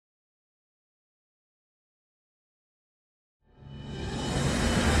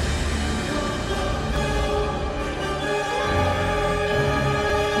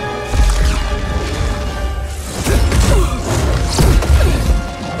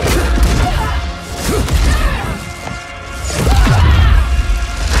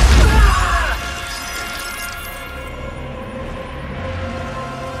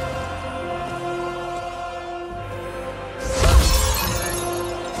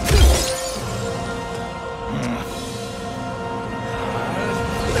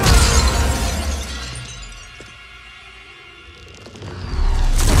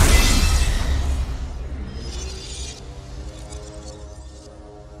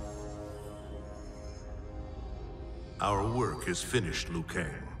Our work is finished, Liu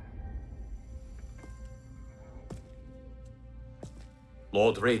Kang.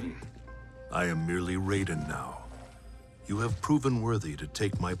 Lord Raiden. I am merely Raiden now. You have proven worthy to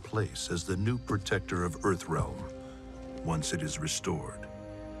take my place as the new protector of Earthrealm, once it is restored.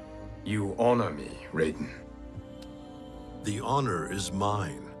 You honor me, Raiden. The honor is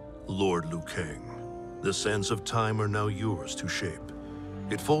mine, Lord Liu Kang. The sands of time are now yours to shape.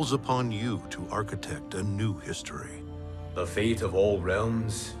 It falls upon you to architect a new history. The fate of all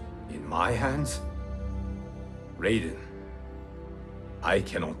realms in my hands? Raiden, I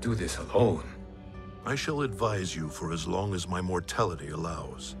cannot do this alone. I shall advise you for as long as my mortality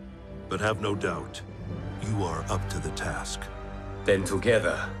allows. But have no doubt, you are up to the task. Then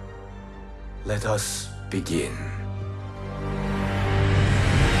together, let us begin.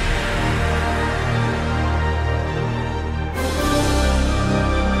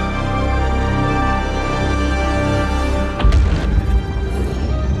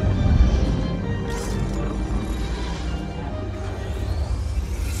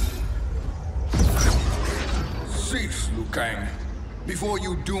 Cease, Liu Kang, before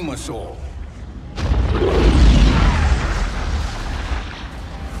you doom us all.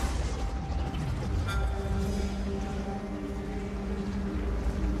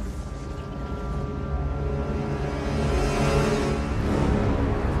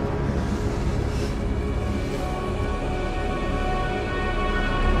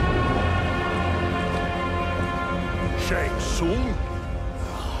 Shang Tsung?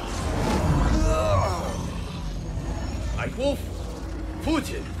 Wolf?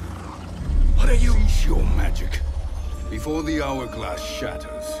 Fujin? What are you? Cease your magic before the hourglass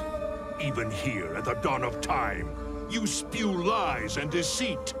shatters. Even here at the dawn of time, you spew lies and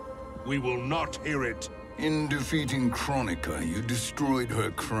deceit. We will not hear it. In defeating Kronika, you destroyed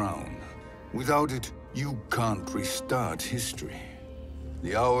her crown. Without it, you can't restart history.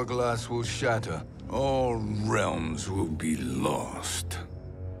 The hourglass will shatter. All realms will be lost.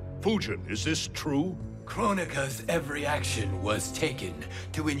 Fujin, is this true? Kronika's every action was taken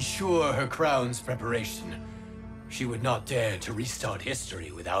to ensure her crown's preparation. She would not dare to restart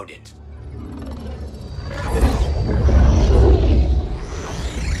history without it.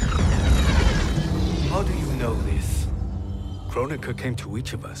 How do you know this? Kronika came to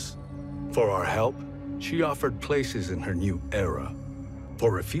each of us. For our help, she offered places in her new era.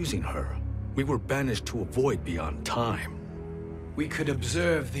 For refusing her, we were banished to a void beyond time. We could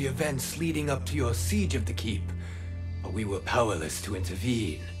observe the events leading up to your siege of the keep, but we were powerless to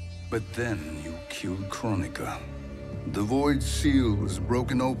intervene. But then you killed Kronika. The void seal was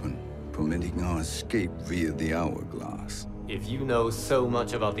broken open, permitting our escape via the hourglass. If you know so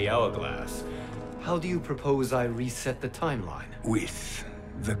much about the hourglass, how do you propose I reset the timeline? With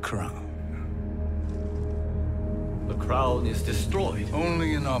the crown. The crown is destroyed.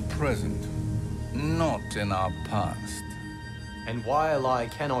 Only in our present, not in our past. And while I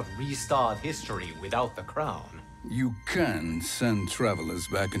cannot restart history without the crown... You can send travelers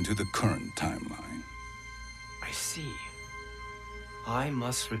back into the current timeline. I see. I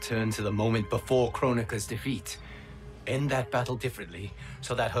must return to the moment before Kronika's defeat. End that battle differently,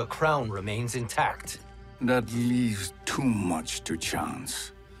 so that her crown remains intact. That leaves too much to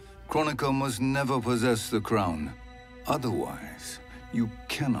chance. Kronika must never possess the crown. Otherwise, you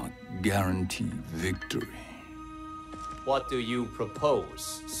cannot guarantee victory. What do you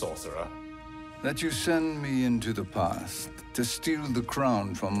propose, sorcerer? That you send me into the past to steal the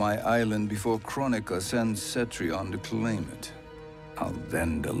crown from my island before Kronika sends Cetrion to claim it. I'll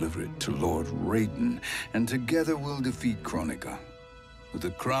then deliver it to Lord Raiden, and together we'll defeat Kronika. With the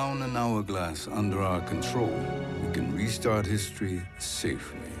crown and hourglass under our control, we can restart history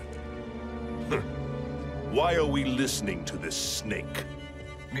safely. Why are we listening to this snake?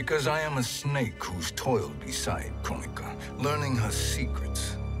 Because I am a snake who's toiled beside Kronika, learning her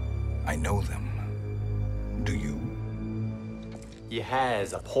secrets. I know them. Do you? He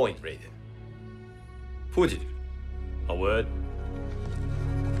has a point, Raiden. Fujin, a word?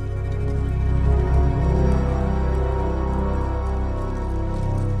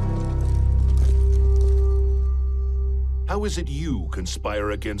 How is it you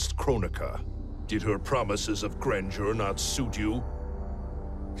conspire against Kronika? Did her promises of grandeur not suit you?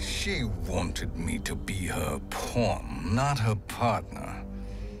 She wanted me to be her pawn, not her partner.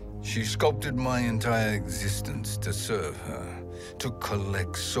 She sculpted my entire existence to serve her, to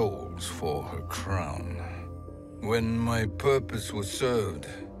collect souls for her crown. When my purpose was served,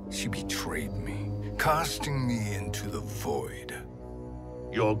 she betrayed me, casting me into the void.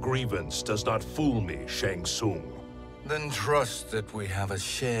 Your grievance does not fool me, Shang Tsung. Then trust that we have a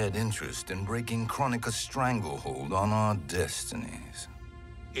shared interest in breaking Kronika's stranglehold on our destinies.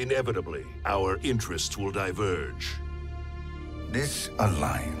 Inevitably, our interests will diverge. This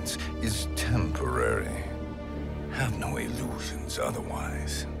alliance is temporary. Have no illusions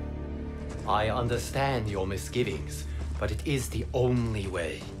otherwise. I understand your misgivings, but it is the only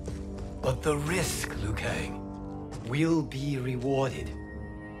way. But the risk, Liu Kang, will be rewarded.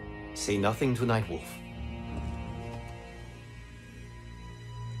 Say nothing to Nightwolf.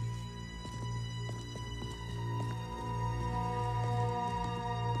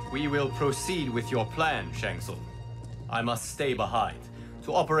 We will proceed with your plan, Shang Tsung. I must stay behind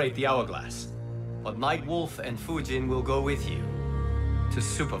to operate the hourglass. But Nightwolf and Fujin will go with you to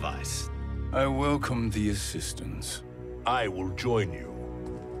supervise. I welcome the assistance. I will join you.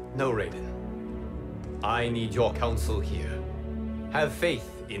 No, Raiden. I need your counsel here. Have faith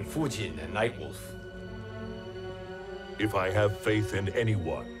in Fujin and Nightwolf. If I have faith in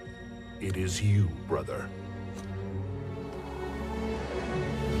anyone, it is you, brother.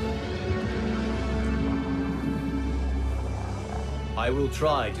 I will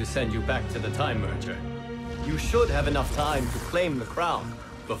try to send you back to the Time Merger. You should have enough time to claim the crown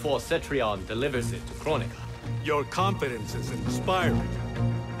before Cetrion delivers it to Kronika. Your confidence is inspiring.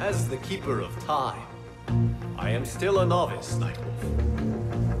 As the Keeper of Time, I am still a novice, Nightwolf.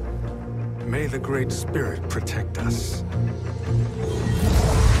 May the Great Spirit protect us.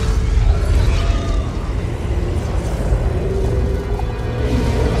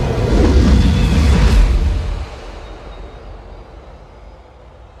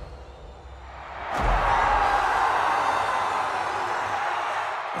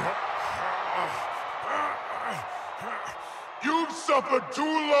 You've suffered too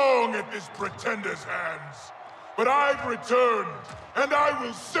long at this pretender's hands. But I've returned, and I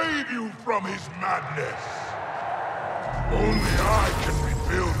will save you from his madness. Only I can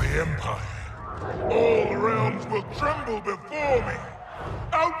rebuild the Empire. All realms will tremble before me.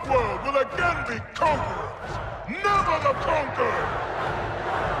 Outworld will again be conquerors, never the conquered!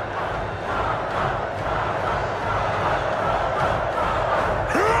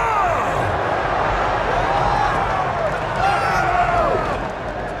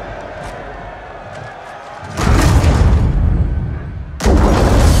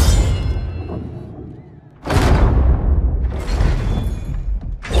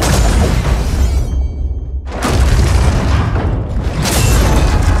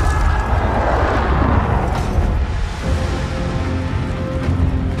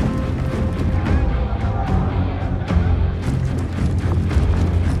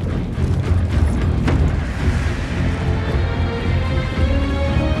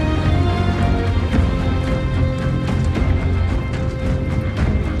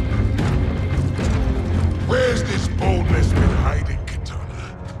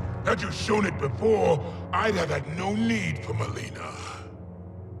 Before, I'd have had no need for Melina.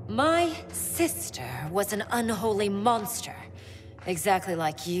 My sister was an unholy monster. Exactly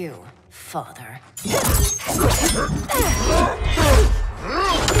like you, father.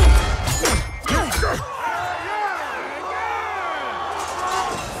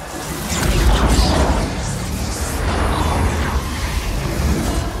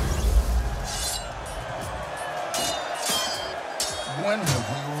 When have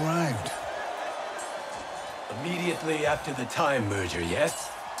we arrived? Immediately after the Time Merger,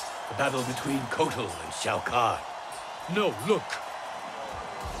 yes? The battle between Kotal and Shao Kahn. No, look!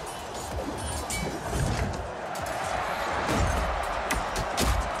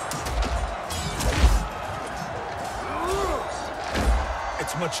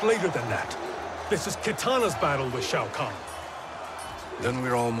 It's much later than that. This is Kitana's battle with Shao Kahn. Then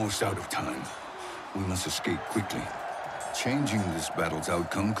we're almost out of time. We must escape quickly. Changing this battle's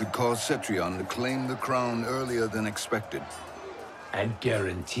outcome could cause Cetrion to claim the crown earlier than expected. And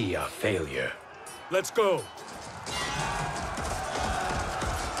guarantee a failure. Let's go!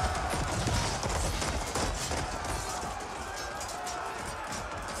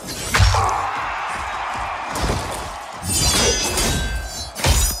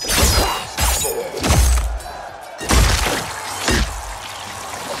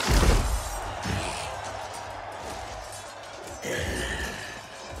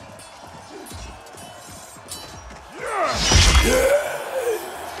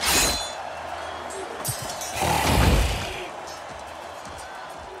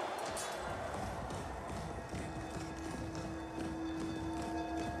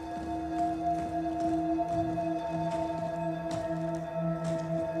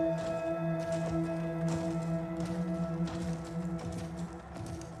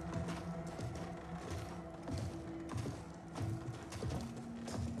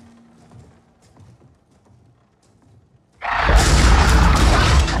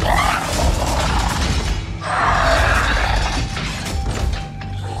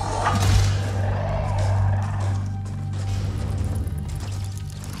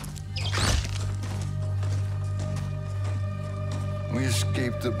 We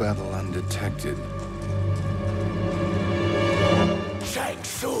escaped the battle undetected. Shang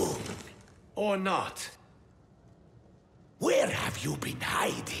Tsung! Or not. Where have you been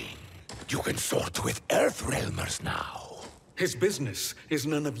hiding? You can sort with Earthrealmers now. His business is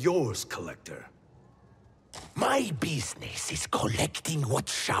none of yours, Collector. My business is collecting what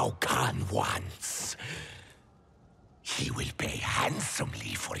Shao Kahn wants. He will pay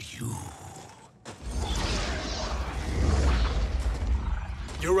handsomely for you.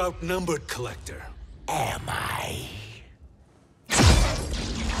 You're outnumbered, Collector. Am I?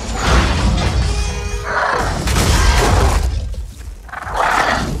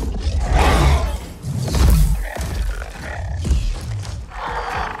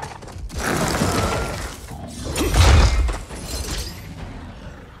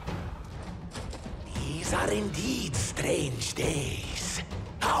 These are indeed strange days.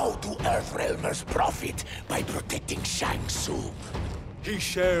 How do Earthrealmers profit by protecting Shang Tsung? He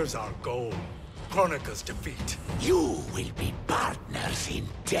shares our goal. Kronika's defeat. You will be partners in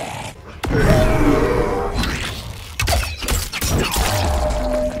death.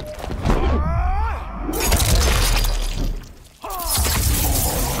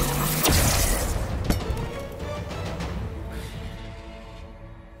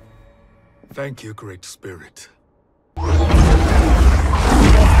 Thank you, Great Spirit.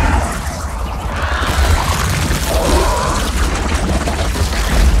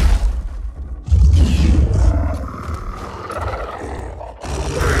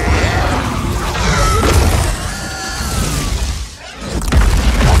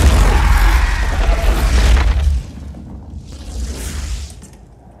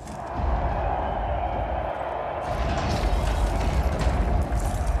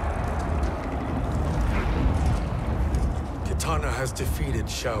 Defeated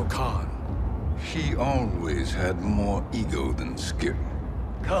Shao Kahn. He always had more ego than skill.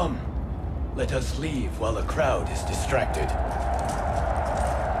 Come, let us leave while the crowd is distracted.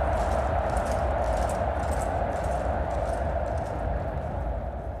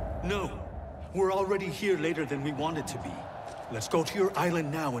 No, we're already here later than we wanted to be. Let's go to your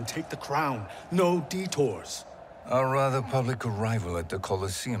island now and take the crown. No detours. Our rather public arrival at the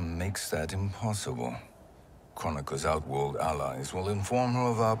Colosseum makes that impossible. Kronika's outworld allies will inform her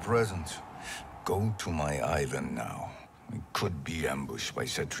of our presence. Go to my island now. We could be ambushed by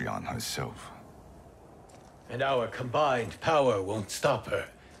Cetrion herself. And our combined power won't stop her.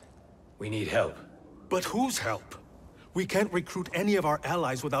 We need help. But whose help? We can't recruit any of our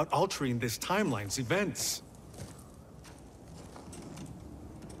allies without altering this timeline's events.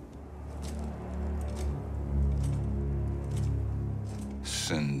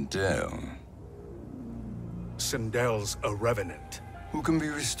 Sindel. Sindel's a revenant. Who can be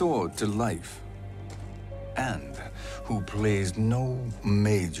restored to life. And who plays no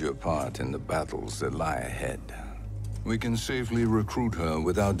major part in the battles that lie ahead. We can safely recruit her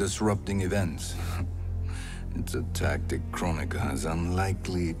without disrupting events. It's a tactic Kronika is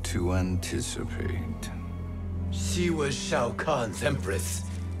unlikely to anticipate. She was Shao Kahn's empress,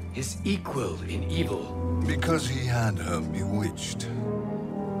 his equal in evil. Because he had her bewitched.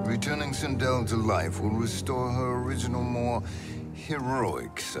 Returning Sindel to life will restore her original, more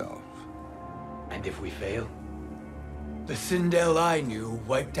heroic self. And if we fail? The Sindel I knew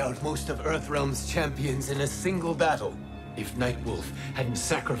wiped out most of Earthrealm's champions in a single battle. If Nightwolf hadn't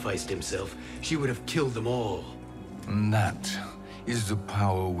sacrificed himself, she would have killed them all. And that is the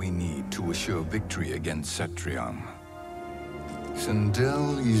power we need to assure victory against Cetrion.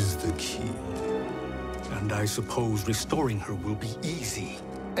 Sindel is the key. And I suppose restoring her will be easy.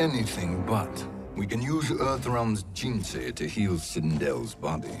 Anything but. We can use Earthrealm's Jinsei to heal Sindel's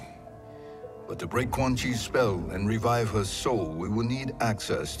body. But to break Quan Chi's spell and revive her soul, we will need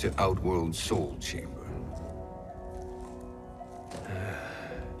access to Outworld's Soul Chamber.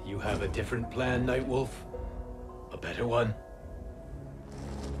 You have a different plan, Nightwolf? A better one?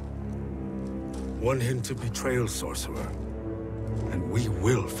 One hint of betrayal, Sorcerer, and we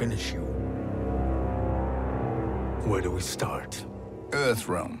will finish you. Where do we start?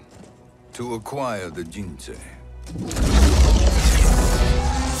 Earthrealm. To acquire the Jinsei.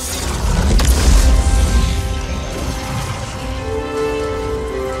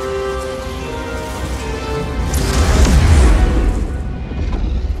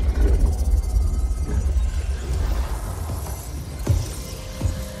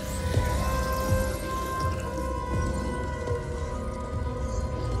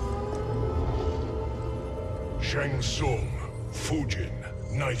 Shang Tsung, Fujin,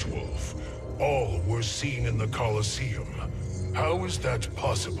 Nightwolf, all were seen in the Colosseum. How is that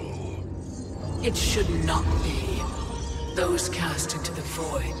possible? It should not be. Those cast into the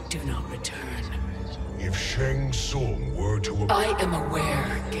void do not return. If Shang Tsung were to... I am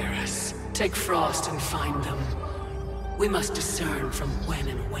aware, Garrus. Take Frost and find them. We must discern from when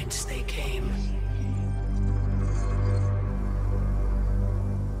and whence they came.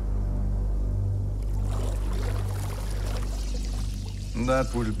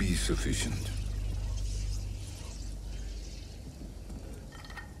 That will be sufficient.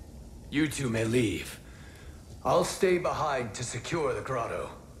 You two may leave. I'll stay behind to secure the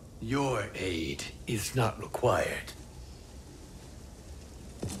grotto. Your aid is not required.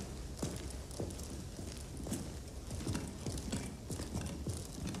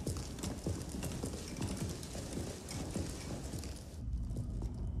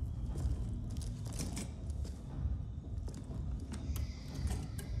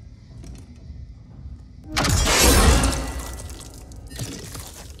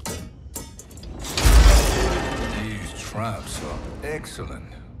 Traps are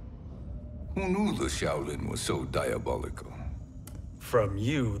excellent. Who knew the Shaolin was so diabolical? From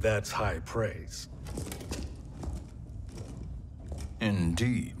you, that's high praise.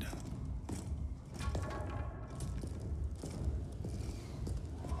 Indeed.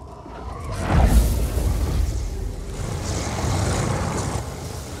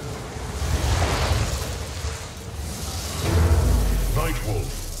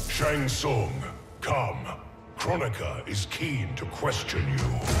 Nightwolf, Shang Tsung, come. Kronika is keen to question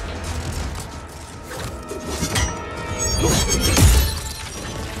you.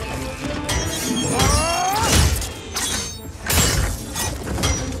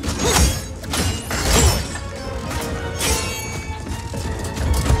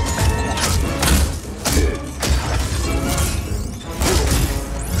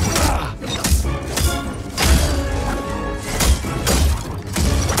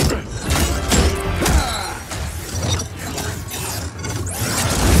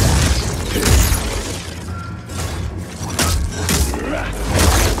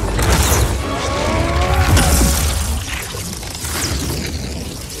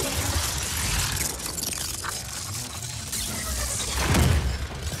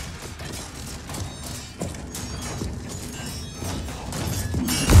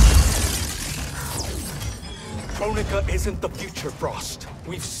 Kronika isn't the future, Frost.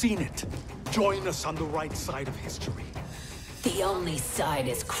 We've seen it. Join us on the right side of history. The only side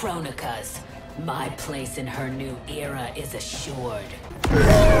is Kronika's. My place in her new era is assured.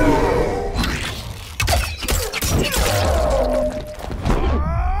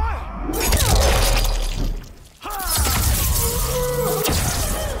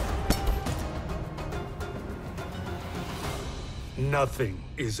 Nothing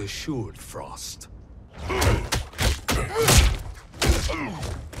is assured, Frost.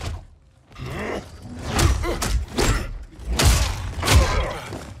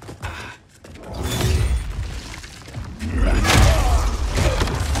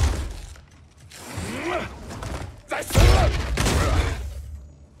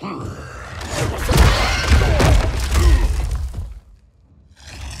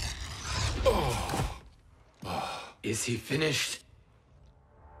 Is he finished?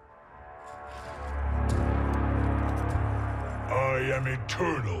 I am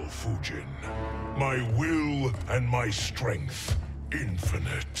eternal, Fujin. My will and my strength,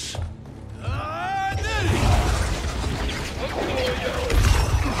 infinite.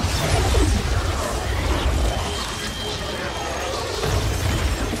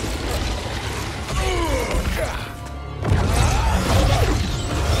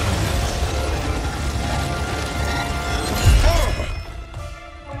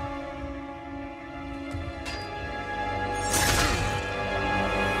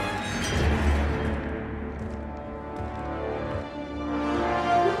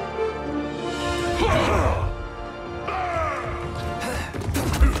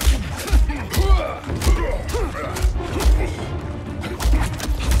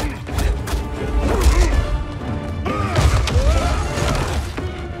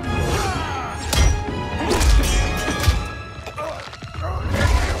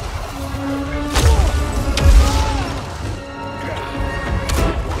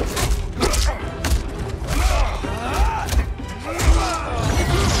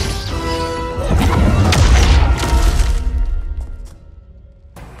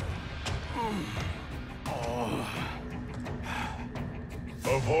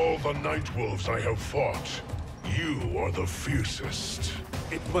 Of all the Nightwolves I have fought, you are the fiercest.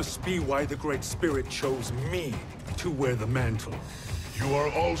 It must be why the Great Spirit chose me to wear the mantle. You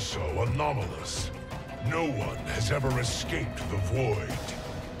are also anomalous. No one has ever escaped the void.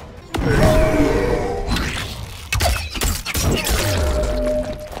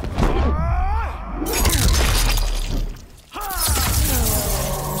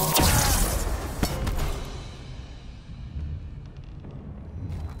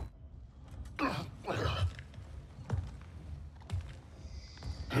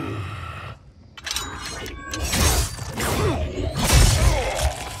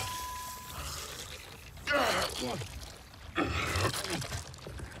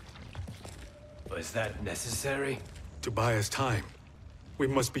 Was that necessary? To buy us time. We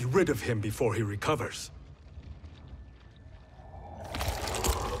must be rid of him before he recovers.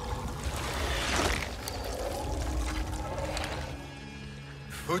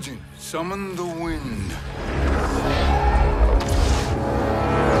 Fujin, summon the wind.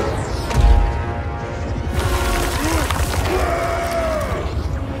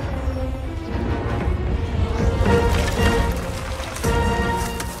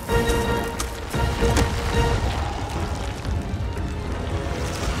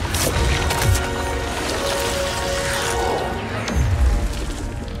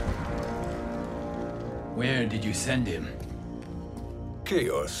 Where did you send him?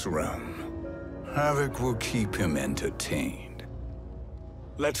 Chaos Realm. Havoc will keep him entertained.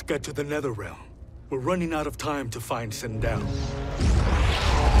 Let's get to the Netherrealm. We're running out of time to find Sindel.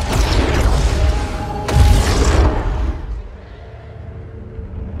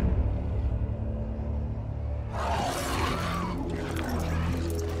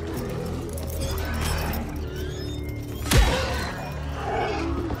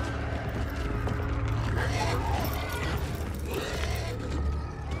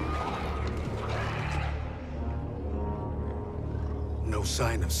 No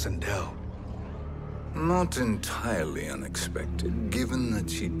sign of Sindel. Not entirely unexpected, given that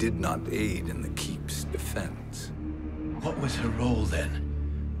she did not aid in the Keep's defense. What was her role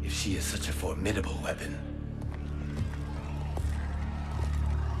then, if she is such a formidable weapon?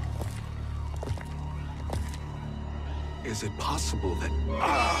 Is it possible that...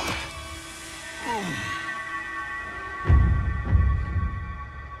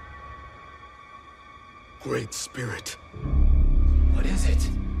 Great Spirit. What is it?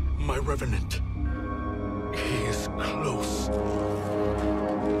 My Revenant. He is close.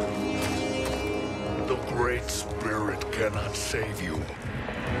 The Great Spirit cannot save you.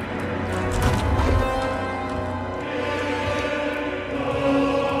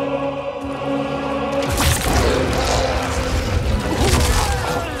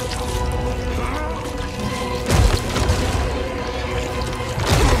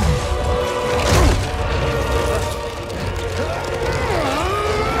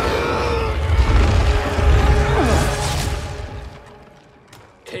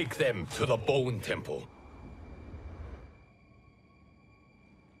 Take them to the Bone Temple.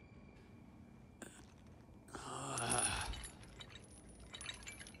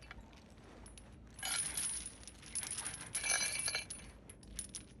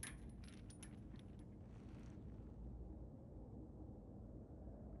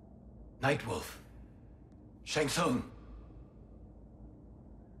 Nightwolf. Shang Tsung.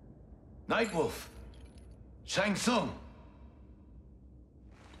 Nightwolf. Shang Tsung.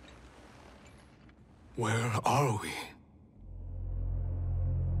 Where are we?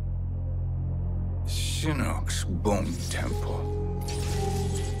 Shinnok's Bone Temple.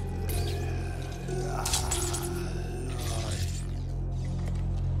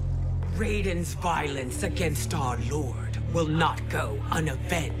 Raiden's violence against our Lord will not go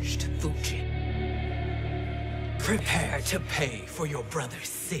unavenged, Fujin. Prepare to pay for your brother's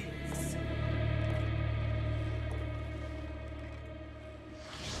sins.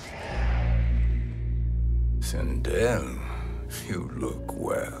 Sindel, you look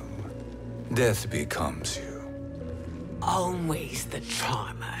well. Death becomes you. Always the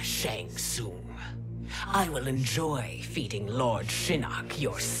charmer, Shang Tsung. I will enjoy feeding Lord Shinnok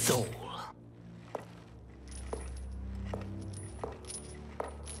your soul.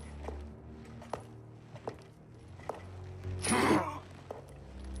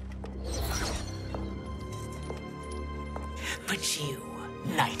 But you,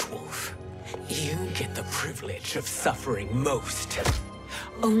 Nightwolf, you get the privilege of suffering most.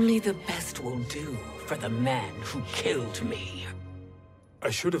 Only the best will do for the man who killed me. I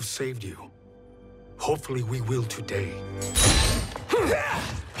should have saved you. Hopefully we will today.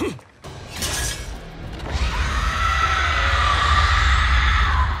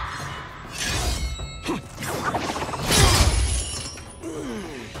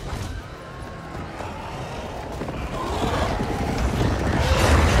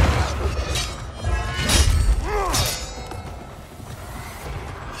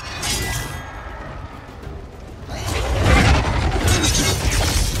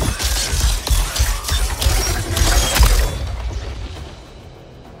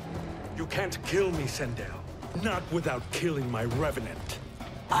 Kill me, Sindel. Not without killing my Revenant.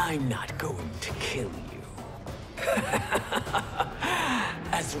 I'm not going to kill you.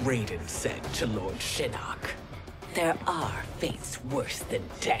 As Raiden said to Lord Shinnok, there are fates worse than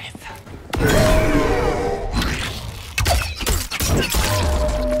death.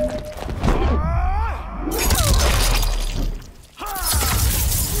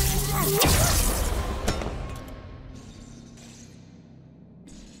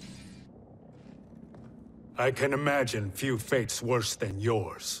 I can imagine few fates worse than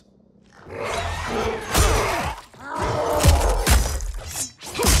yours.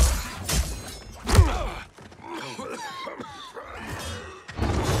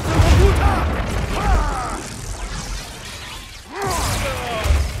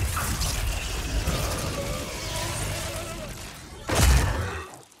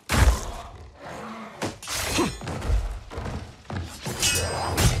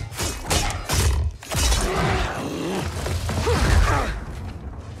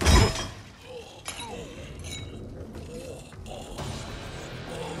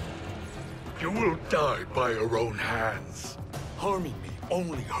 You will die by your own hands. Harming me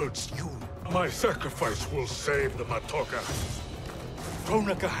only hurts you. My sacrifice will save the Matoka.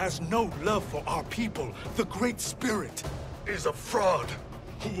 Kronika has no love for our people. The Great Spirit Is a fraud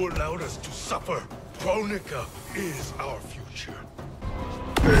who allowed us to suffer. Kronika is our future.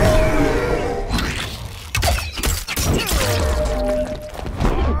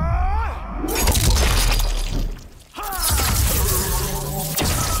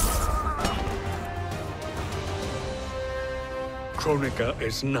 Kronika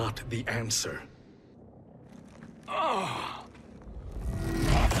is not the answer.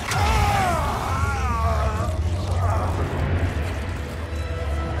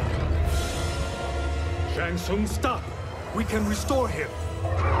 Shang Tsung, stop! We can restore him.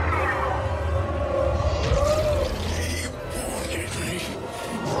 He wanted me.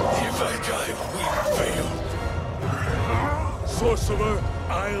 If I die, we fail. Sorcerer,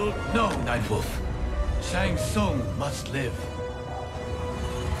 I'll... No, Nightwolf. Shang Tsung must live.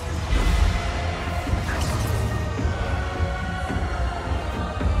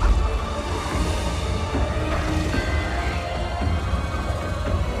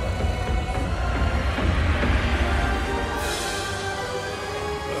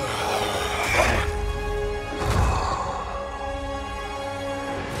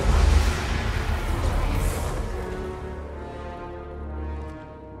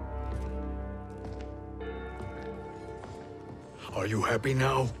 Are you happy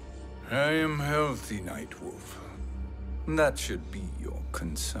now? I am healthy, Nightwolf. That should be your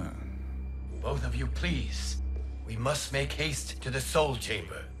concern. Both of you, please. We must make haste to the Soul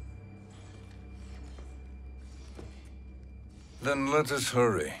Chamber. Then let us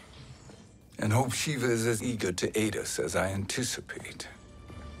hurry. And hope Shiva is as eager to aid us as I anticipate.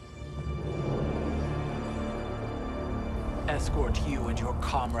 Escort you and your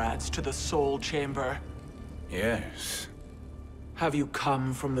comrades to the Soul Chamber. Yes. Have you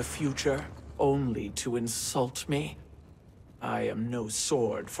come from the future only to insult me? I am no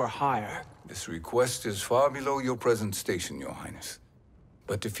sword for hire. This request is far below your present station, Your Highness.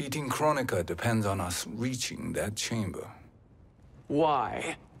 But defeating Kronika depends on us reaching that chamber.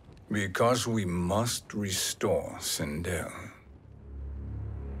 Why? Because we must restore Sindel.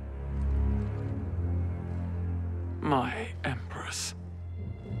 My Empress.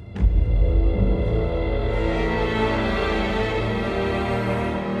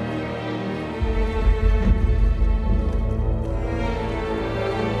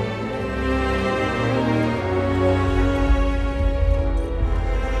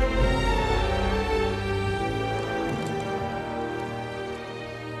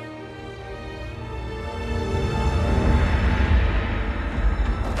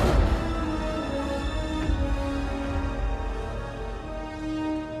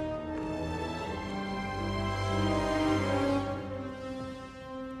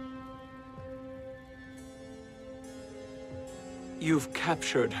 You've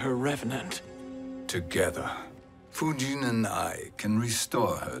captured her revenant. Together, Fujin and I can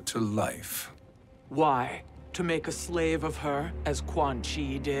restore her to life. Why? To make a slave of her, as Quan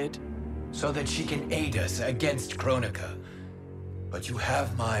Chi did? So that she can aid us against Kronika. But you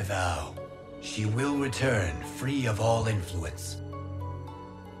have my vow. She will return free of all influence.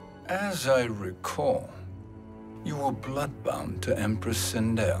 As I recall, you were bloodbound to Empress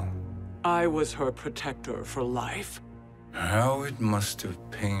Sindel. I was her protector for life. How it must have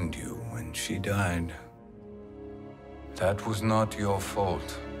pained you when she died. That was not your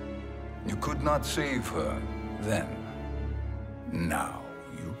fault. You could not save her then. Now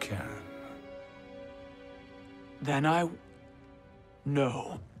you can. Then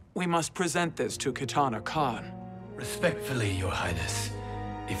No. We must present this to Kitana Khan. Respectfully, Your Highness,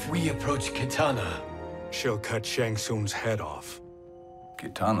 if we approach Kitana... She'll cut Shang Tsung's head off.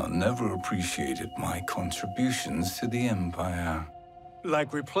 Kitana never appreciated my contributions to the Empire.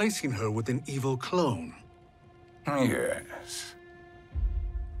 Like replacing her with an evil clone. Yes.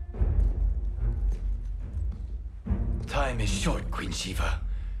 Time is short, Queen Shiva.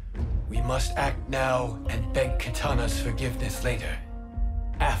 We must act now and beg Kitana's forgiveness later,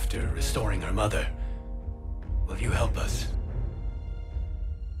 after restoring her mother. Will you help us?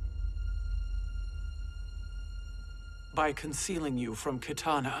 By concealing you from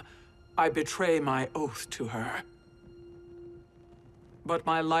Kitana, I betray my oath to her. But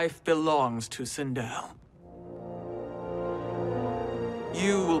my life belongs to Sindel.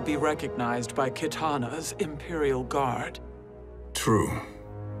 You will be recognized by Kitana's Imperial Guard. True.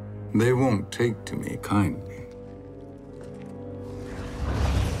 They won't take to me kindly.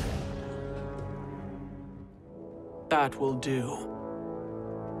 That will do.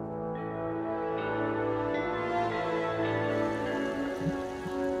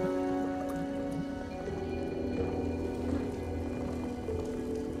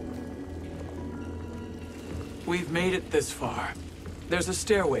 We've made it this far. There's a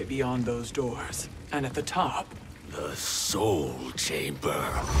stairway beyond those doors, and at the top... The Soul Chamber.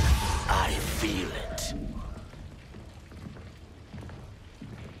 I feel it.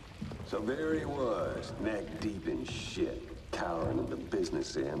 So there he was, neck deep in shit, cowering at the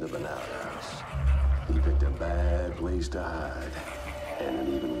business end of an outhouse. He picked a bad place to hide, and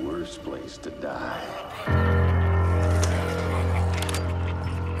an even worse place to die.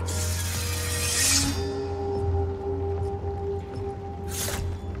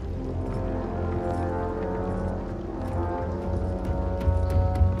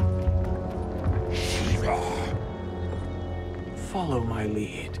 Follow my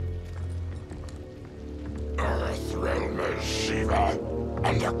lead. Earthrealm is Shiva,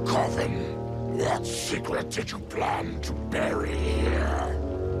 and a coffin. What secret did you plan to bury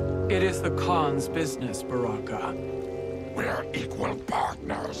here? It is the Khan's business, Baraka. We're equal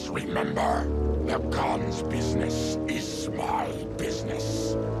partners, remember? The Khan's business is my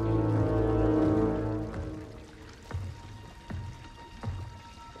business.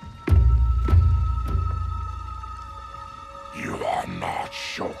 You are not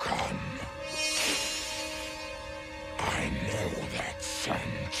Shokan. I know that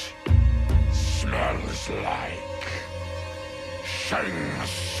scent. Smells like Shang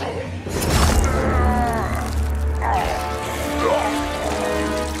Tsung.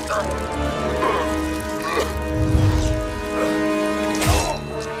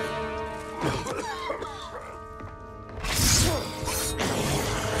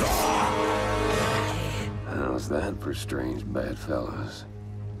 How's that for strange bedfellows?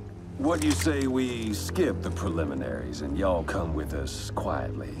 What do you say we skip the preliminaries and y'all come with us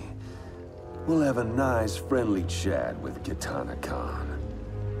quietly? We'll have a nice, friendly chat with Kitana Khan.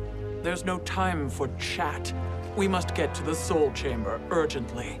 There's no time for chat. We must get to the Soul Chamber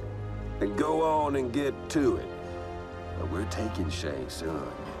urgently. Then go on and get to it. But we're taking Shang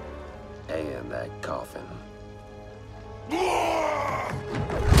Tsung. And that coffin.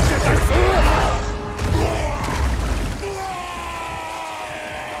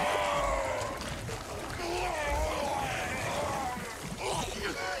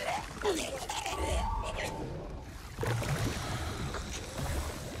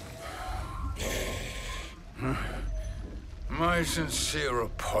 My sincere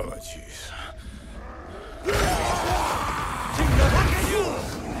apologies.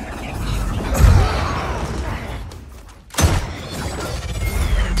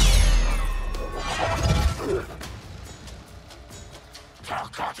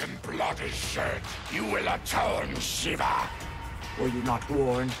 Forgotten blood is shed. You will atone, Shiva. Were you not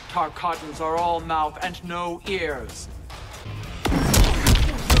warned? Tarkatans are all mouth and no ears.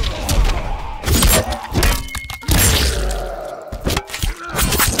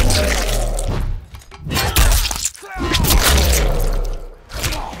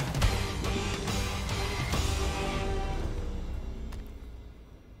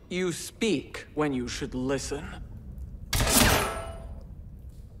 You speak when you should listen.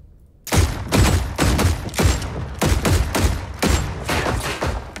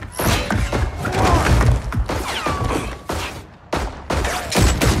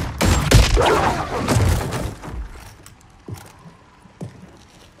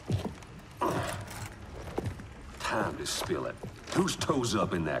 Time to spill it. Whose toes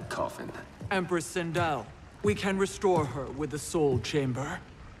up in that coffin? Empress Sindel. We can restore her with the Soul Chamber.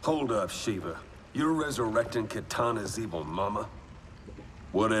 Hold up, Shiva. You're resurrecting Kitana's evil mama?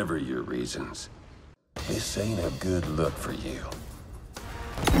 Whatever your reasons, this ain't a good look for you.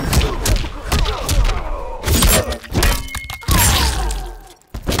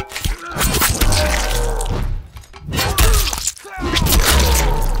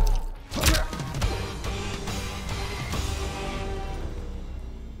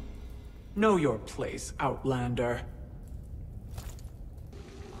 Know your place, Outlander.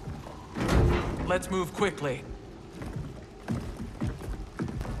 let's move quickly.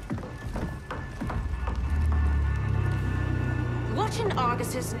 What in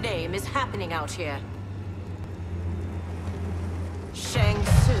Argus's name is happening out here? Shang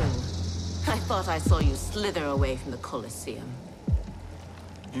Tsung. I thought I saw you slither away from the Colosseum.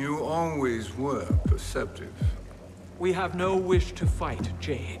 You always were perceptive. We have no wish to fight,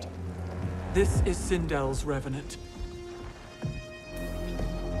 Jade. This is Sindel's revenant.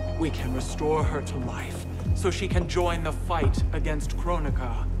 We can restore her to life, so she can join the fight against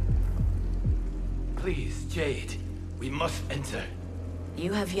Kronika. Please, Jade. We must enter.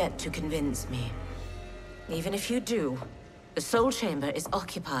 You have yet to convince me. Even if you do, the Soul Chamber is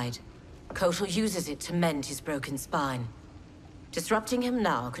occupied. Kotal uses it to mend his broken spine. Disrupting him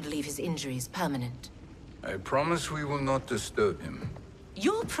now could leave his injuries permanent. I promise we will not disturb him.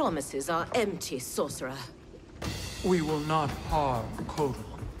 Your promises are empty, sorcerer. We will not harm Kotal.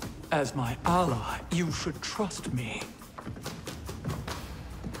 As my ally, you should trust me.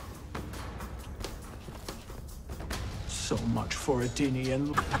 So much for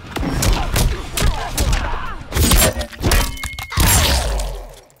Adenian.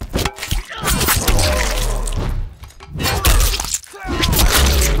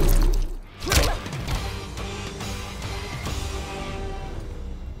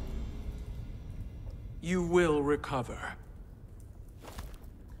 You will recover.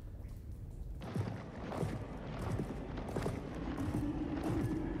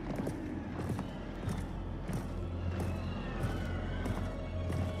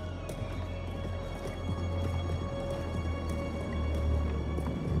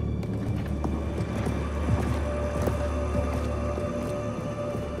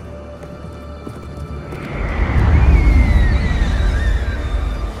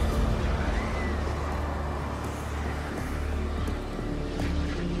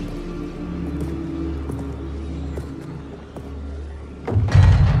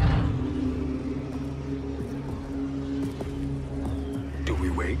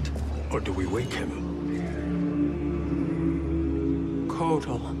 Or do we wake him?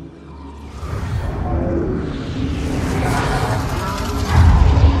 Kotal.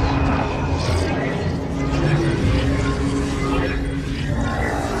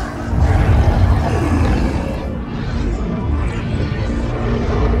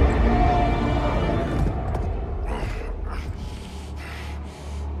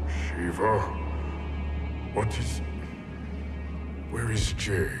 Shiva? What is... Where is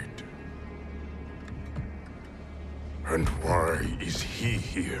Jade? And why is he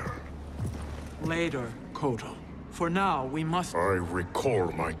here? Later, Kotal. For now, we must... I recall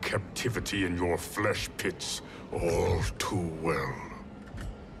my captivity in your flesh pits all too well.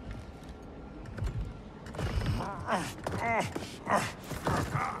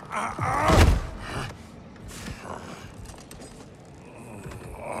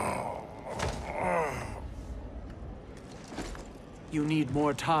 You need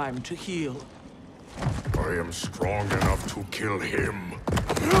more time to heal. I am strong enough to kill him.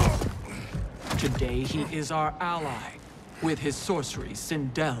 Today he is our ally. With his sorcery,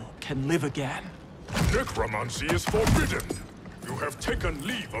 Sindel can live again. Necromancy is forbidden. You have taken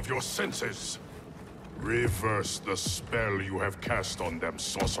leave of your senses. Reverse the spell you have cast on them,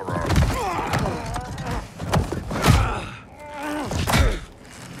 sorcerer.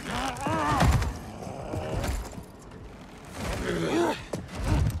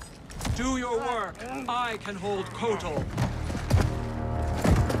 Do your work. I can hold Kotal.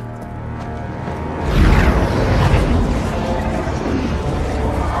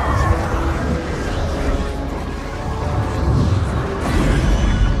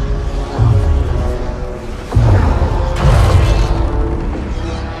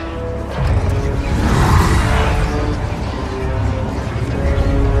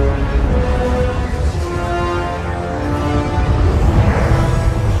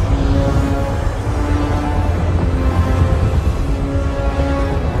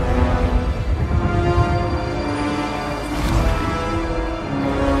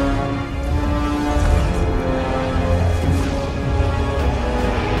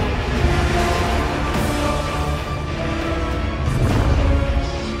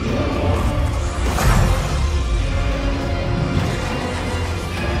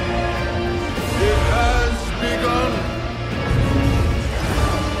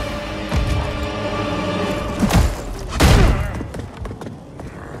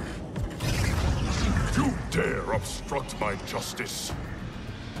 My justice.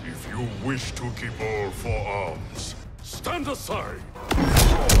 If you wish to keep all four arms, stand aside!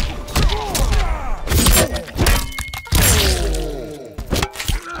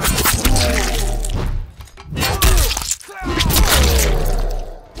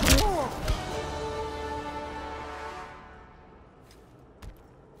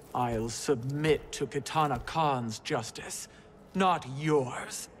 I'll submit to Kitana Khan's justice, not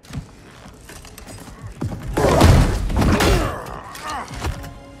yours.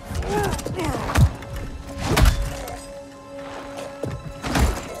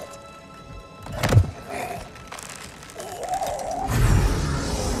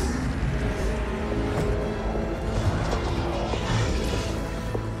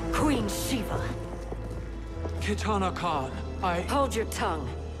 Queen Shiva. Kitana Khan, Hold your tongue.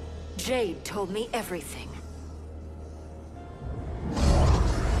 Jade told me everything.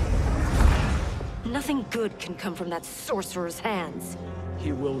 Nothing good can come from that sorcerer's hands.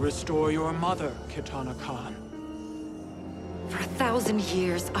 He will restore your mother, Kitana Khan. For 1,000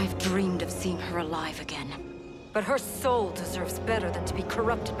 years, I've dreamed of seeing her alive again. But her soul deserves better than to be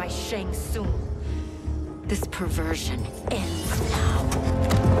corrupted by Shang Tsung. This perversion ends now.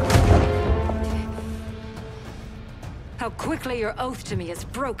 How quickly your oath to me has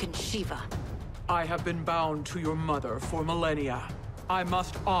broken, Shiva. I have been bound to your mother for millennia. I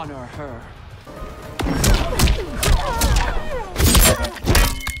must honor her.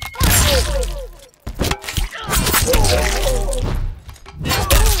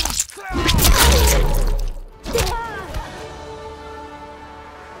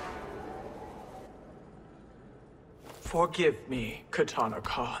 Forgive me, Kitana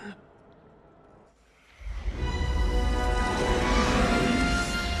Khan.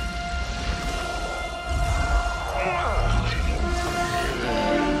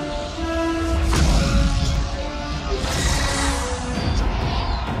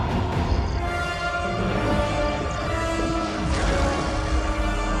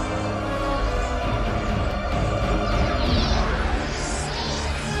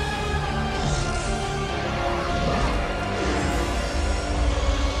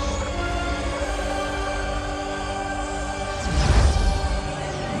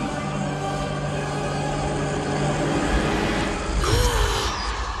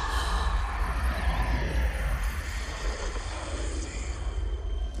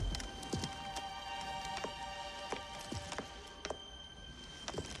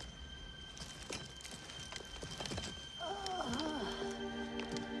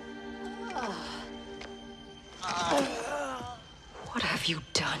 What have you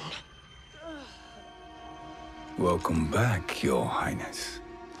done? Welcome back, Your Highness.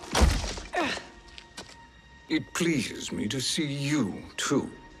 It pleases me to see you, too.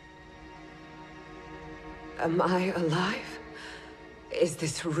 Am I alive? Is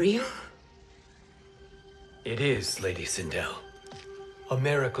this real? It is, Lady Sindel. A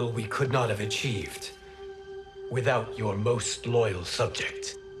miracle we could not have achieved without your most loyal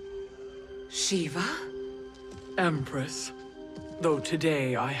subject. Shiva? Empress, though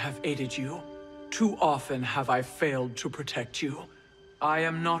today I have aided you, too often have I failed to protect you. I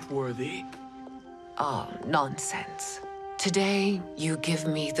am not worthy. Oh, nonsense. Today, you give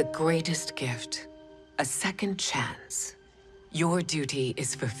me the greatest gift. A second chance. Your duty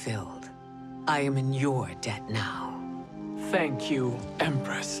is fulfilled. I am in your debt now. Thank you,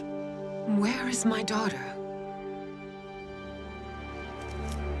 Empress. Where is my daughter?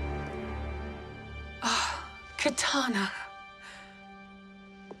 Ah, Kitana.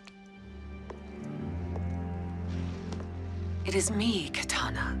 It is me,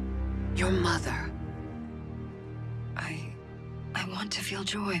 Kitana. Your mother. I want to feel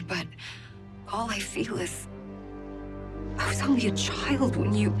joy, but all I feel is... I was only a child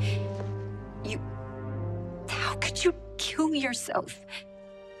when you... How could you kill yourself?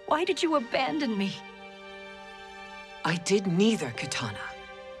 Why did you abandon me? I did neither, Kitana.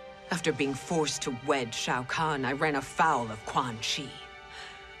 After being forced to wed Shao Kahn, I ran afoul of Quan Chi.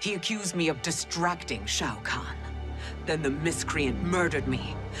 He accused me of distracting Shao Kahn. Then the miscreant murdered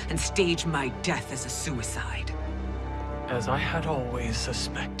me and staged my death as a suicide. As I had always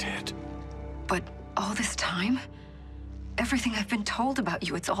suspected. But all this time? Everything I've been told about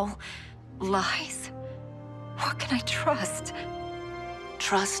you, it's all lies? What can I trust?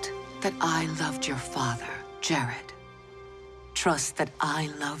 Trust that I loved your father, Jared. Trust that I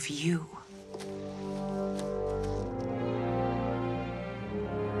love you.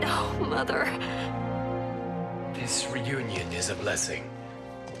 No, Mother. This reunion is a blessing,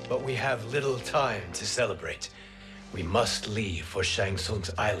 but we have little time to celebrate. We must leave for Shang Tsung's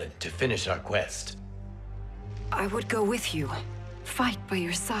island to finish our quest. I would go with you, fight by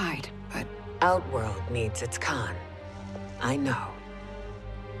your side, but... Outworld needs its Khan. I know.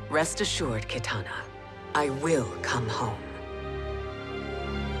 Rest assured, Kitana, I will come home.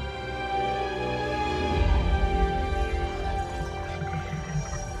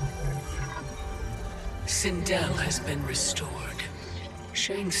 Sindel has been restored.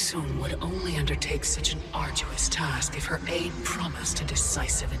 Shang Tsung would only undertake such an arduous task if her aid promised a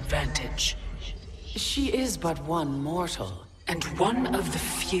decisive advantage. She is but one mortal, and one of the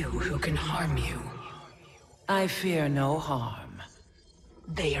few who can harm you. I fear no harm.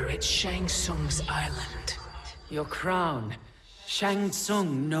 They are at Shang Tsung's island. Your crown. Shang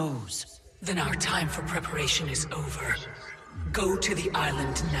Tsung knows. Then our time for preparation is over. Go to the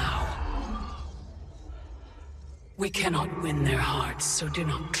island now. We cannot win their hearts, so do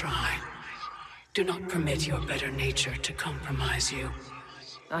not try. Do not permit your better nature to compromise you.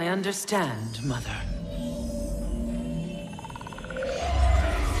 I understand, Mother.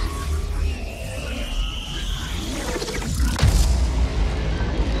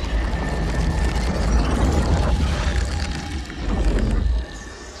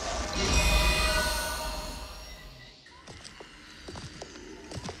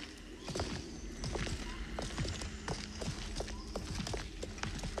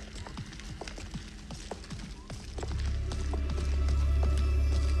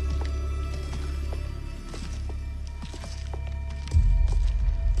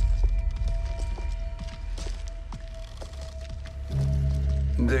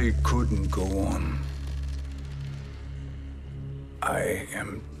 They couldn't go on. I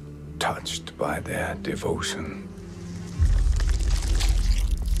am touched by their devotion.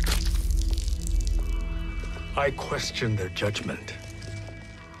 I question their judgment.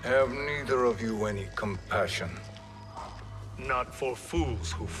 Have neither of you any compassion? Not for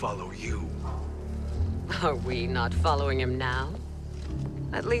fools who follow you. Are we not following him now?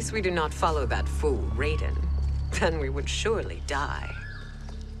 At least we do not follow that fool, Raiden. Then we would surely die.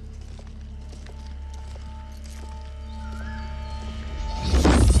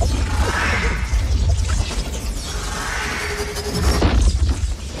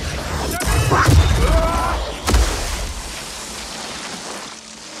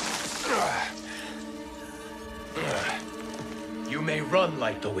 You may run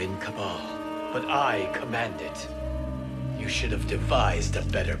like the wind, Cabal, but I command it. You should have devised a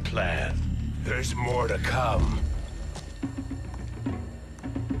better plan. There's more to come.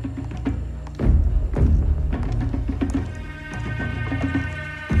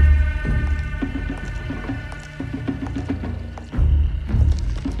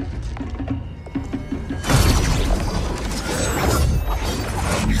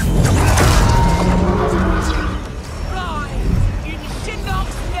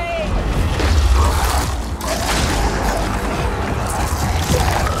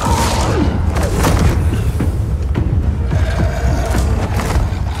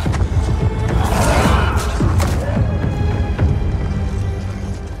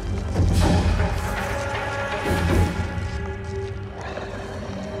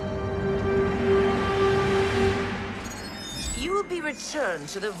 Return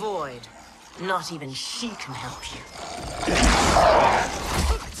to the void. Not even she can help you.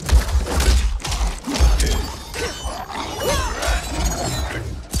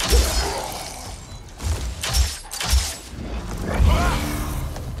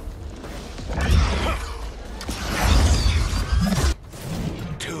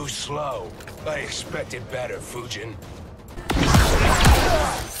 Too slow. I expected better, Fujin.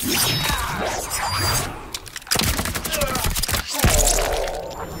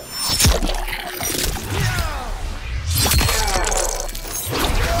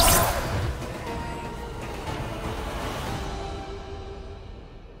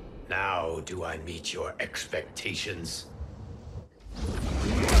 Now do I meet your expectations?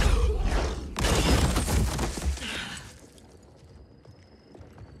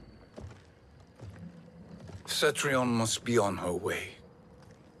 Cetrion must be on her way.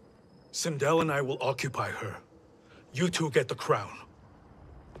 Sindel and I will occupy her. You two get the crown.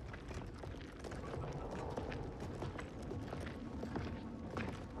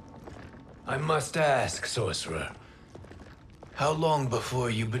 I must ask, Sorcerer. How long before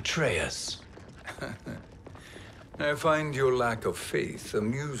you betray us? I find your lack of faith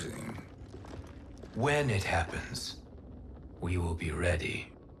amusing. When it happens, we will be ready.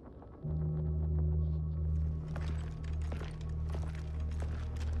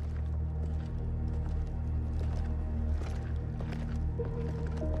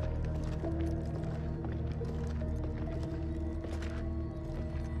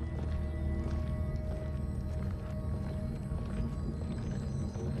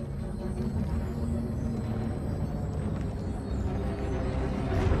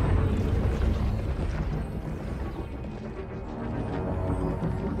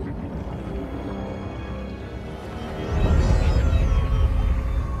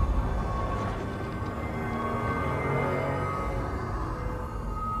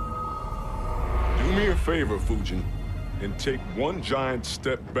 favor, Fujin, and take one giant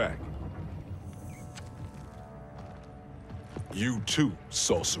step back. You too,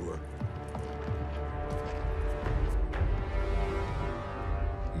 sorcerer.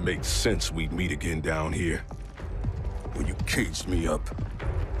 Makes sense we'd meet again down here. When you caged me up,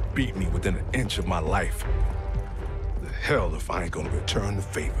 beat me within an inch of my life. The hell if I ain't gonna return the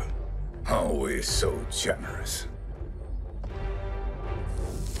favor. Always so generous.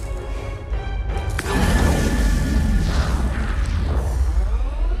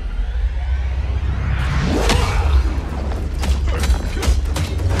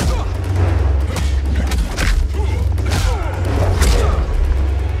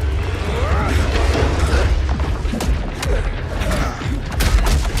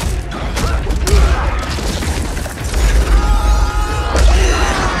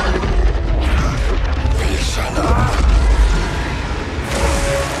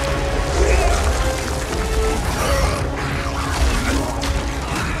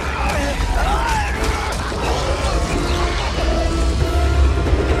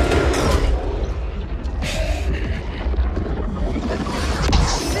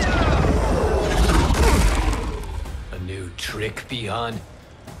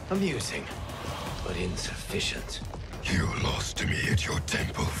 Amusing, but insufficient. You lost to me at your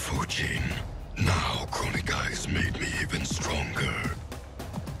temple, Fujin. Now Kroniki has made me even stronger.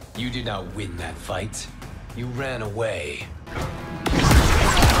 You did not win that fight. You ran away.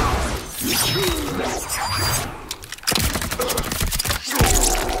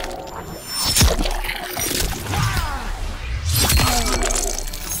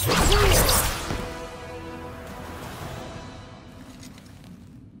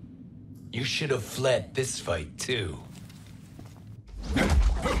 You should have fled this fight, too.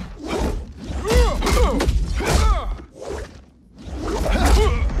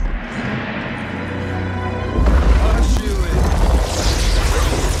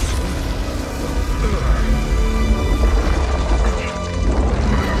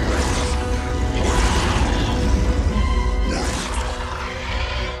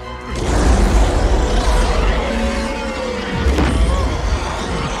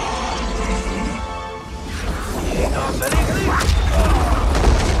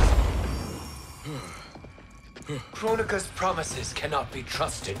 Kronika's promises cannot be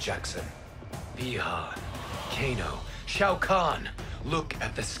trusted, Jackson. Bihan, Kano, Shao Kahn. Look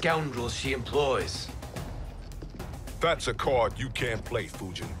at the scoundrels she employs. That's a card you can't play,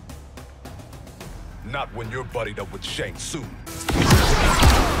 Fujin. Not when you're buddied up with Shang Tsung.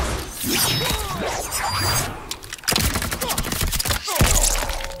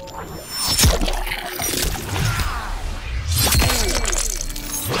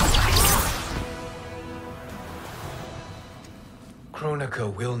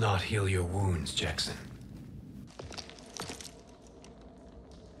 Kronika will not heal your wounds, Jackson.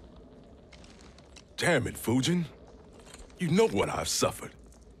 Damn it, Fujin. You know what I've suffered.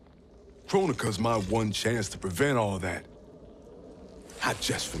 Kronika's my one chance to prevent all that. Not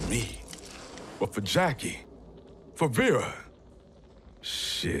just for me, but for Jackie, for Vera.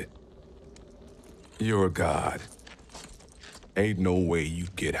 Shit. You're a god. Ain't no way you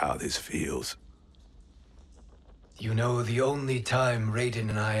get how this feels. You know the only time Raiden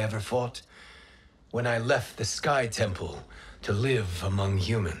and I ever fought? When I left the Sky Temple to live among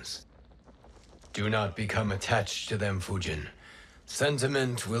humans. Do not become attached to them, Fujin.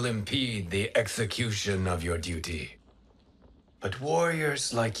 Sentiment will impede the execution of your duty. But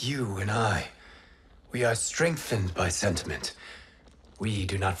warriors like you and I, we are strengthened by sentiment. We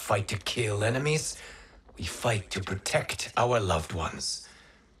do not fight to kill enemies. We fight to protect our loved ones.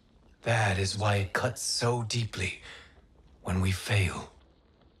 That is why it cuts so deeply when we fail.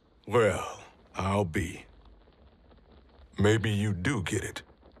 Well, I'll be. Maybe you do get it.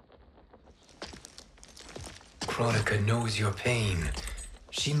 Kronika knows your pain.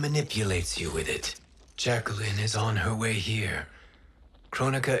 She manipulates you with it. Jacqueline is on her way here.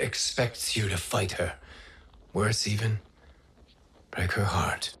 Kronika expects you to fight her. Worse even, break her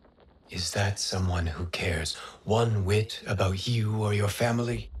heart. Is that someone who cares one whit about you or your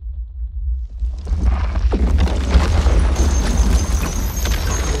family?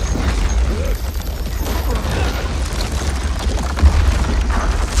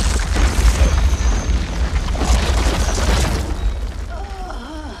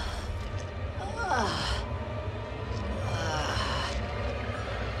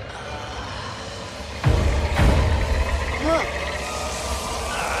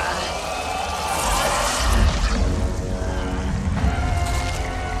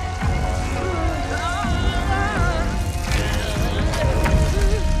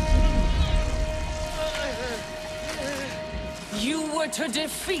 to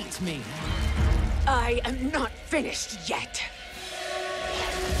defeat me? I am not finished yet.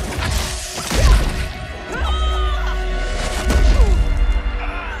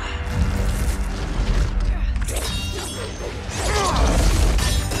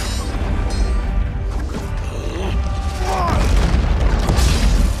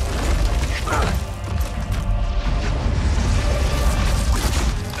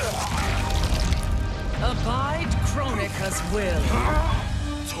 Abide Kronika's will.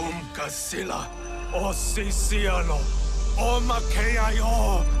 Tum kasila, o sisialo, o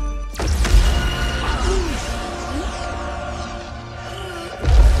makeayo.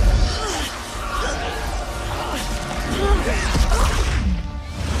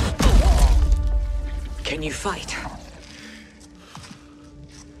 Can you fight?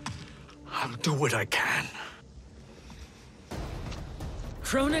 I'll do what I can.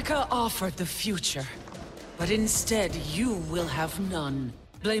 Kronika offered the future, but instead you will have none.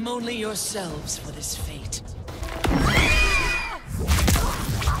 Blame only yourselves for this fate.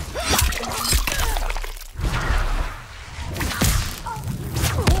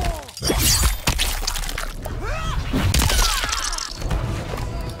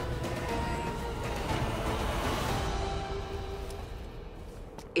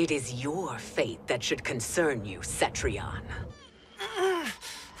 It is your fate that should concern you, Cetrion.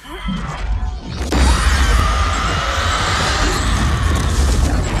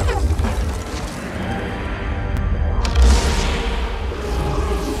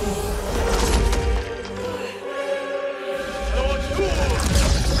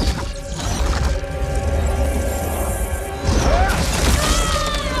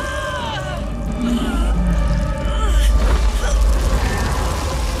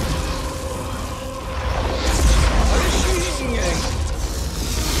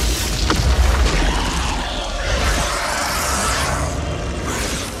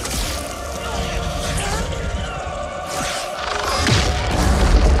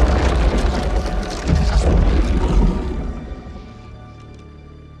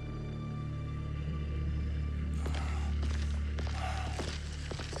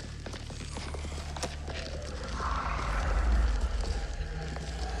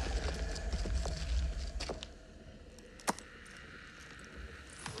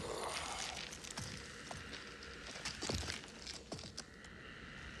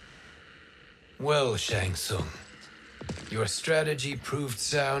 Well, Shang Tsung, your strategy proved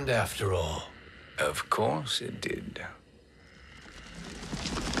sound after all. Of course it did.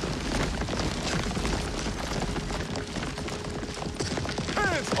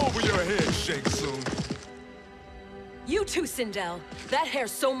 Hands over your head, Shang Tsung. You too, Sindel. That hair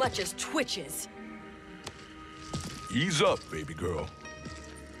so much as twitches. Ease up, baby girl.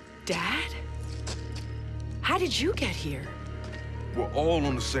 Dad? How did you get here? We're all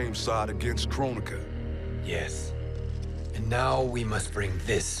on the same side against Kronika. Yes. And now we must bring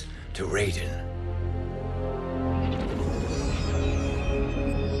this to Raiden.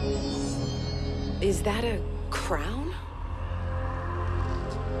 Is that a crown?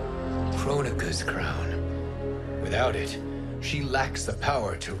 Kronika's crown. Without it, she lacks the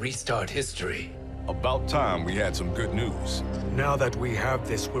power to restart history. About time we had some good news. Now that we have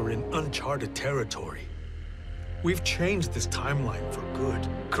this, we're in uncharted territory. We've changed this timeline for good.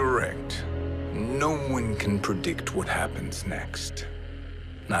 Correct. No one can predict what happens next.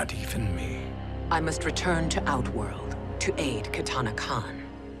 Not even me. I must return to Outworld to aid Katana Khan.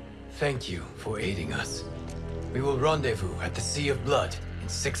 Thank you for aiding us. We will rendezvous at the Sea of Blood in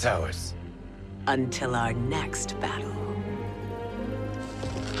 6 hours. Until our next battle.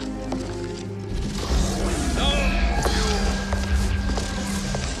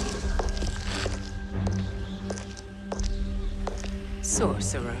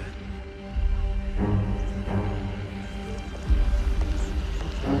 Sorcerer.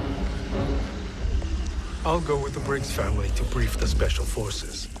 I'll go with the Briggs family to brief the Special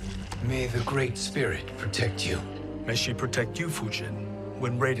Forces. May the Great Spirit protect you. May she protect you, Fujin,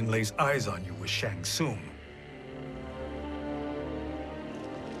 when Raiden lays eyes on you with Shang Tsung.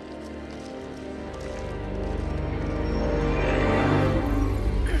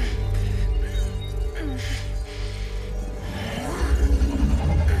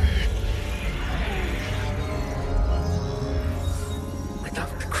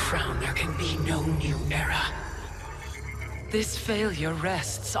 This failure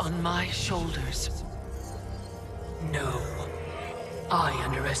rests on my shoulders. No. I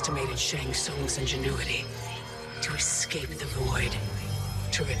underestimated Shang Tsung's ingenuity. To escape the void.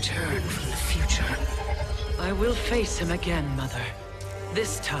 To return from the future. I will face him again, Mother.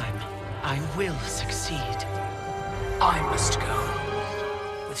 This time, I will succeed. I must go.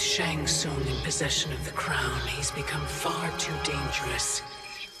 With Shang Tsung in possession of the crown, he's become far too dangerous.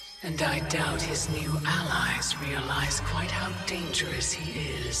 And I doubt his new allies realize quite how dangerous he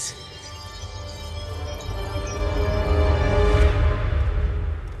is.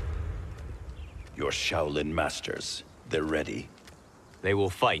 Your Shaolin masters, they're ready. They will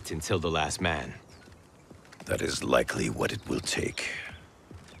fight until the last man. That is likely what it will take.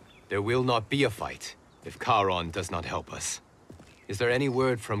 There will not be a fight if Charon does not help us. Is there any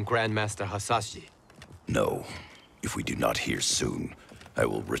word from Grandmaster Hasashi? No. If we do not hear soon, I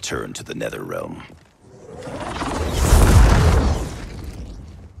will return to the Netherrealm.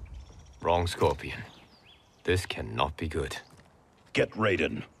 Wrong, Scorpion. This cannot be good. Get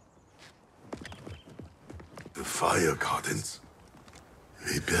Raiden. The fire gardens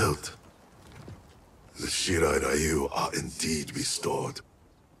rebuilt. The Shirai Ryu are indeed restored.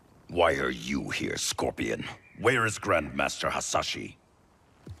 Why are you here, Scorpion? Where is Grandmaster Hasashi?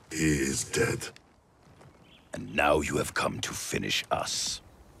 He is dead. And now you have come to finish us.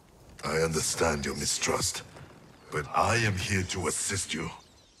 I understand your mistrust, but I am here to assist you.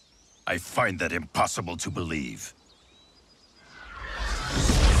 I find that impossible to believe.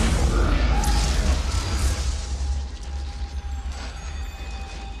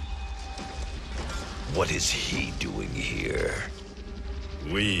 What is he doing here?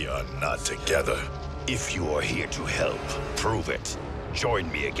 We are not together. If you are here to help, prove it. Join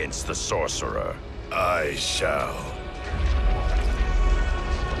me against the sorcerer. I shall.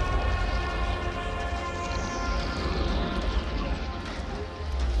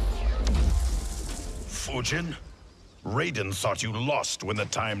 Fujin? Raiden thought you lost when the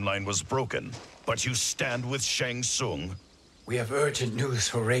timeline was broken, but you stand with Shang Tsung. We have urgent news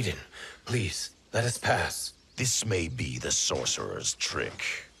for Raiden. Please, let us pass. This may be the sorcerer's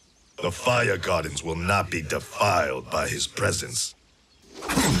trick. The fire gardens will not be defiled by his presence.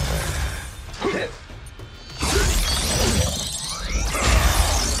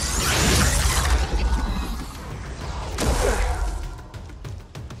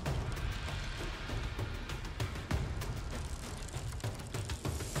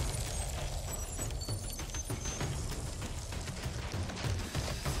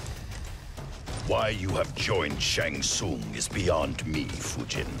 Why you have joined Shang Tsung is beyond me,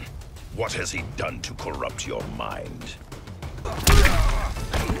 Fujin. What has he done to corrupt your mind?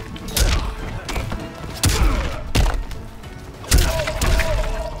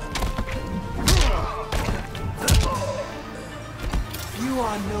 You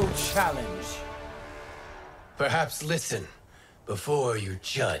are no challenge. Perhaps listen before you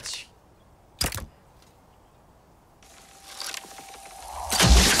judge.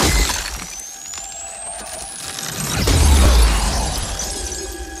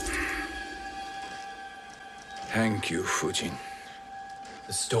 Thank you, Fujin.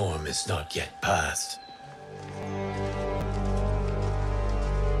 The storm is not yet past.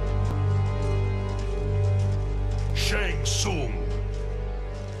 Shang Tsung!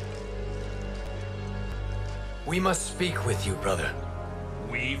 We must speak with you, brother.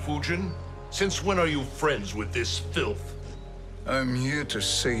 We, Fujin? Since when are you friends with this filth? I'm here to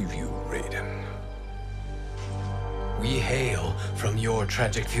save you, Raiden. We hail from your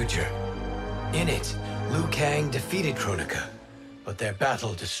tragic future. In it, Liu Kang defeated Kronika, but their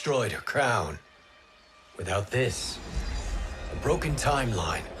battle destroyed her crown. Without this, a broken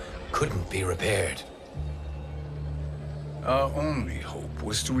timeline couldn't be repaired. Our only hope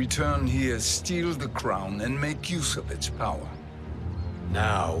was to return here, steal the crown, and make use of its power.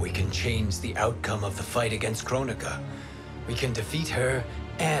 Now we can change the outcome of the fight against Kronika. We can defeat her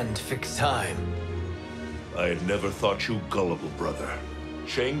and fix time. I had never thought you gullible, brother.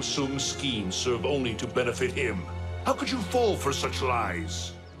 Shang Tsung's schemes serve only to benefit him. How could you fall for such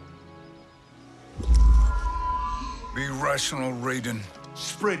lies? Be rational, Raiden.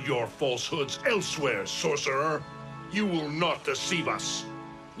 Spread your falsehoods elsewhere, sorcerer. You will not deceive us.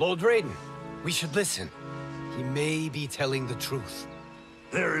 Lord Raiden, we should listen. He may be telling the truth.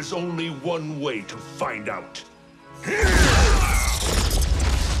 There is only one way to find out.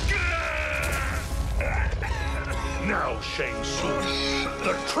 Now, Shang Tsung,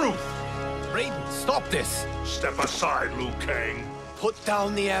 the truth! Raiden, stop this! Step aside, Liu Kang. Put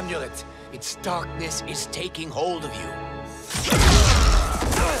down the amulet. Its darkness is taking hold of you.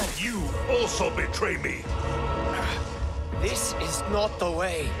 You also betray me. This is not the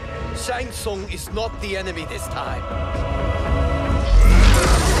way. Shang Tsung is not the enemy this time.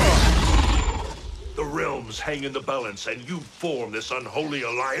 The realms hang in the balance, and you form this unholy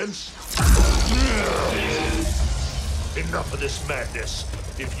alliance? Enough of this madness.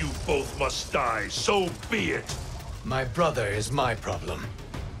 If you both must die, so be it. My brother is my problem.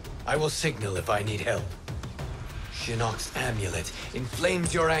 I will signal if I need help. Shinnok's amulet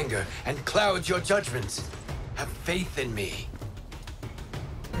inflames your anger and clouds your judgments. Have faith in me.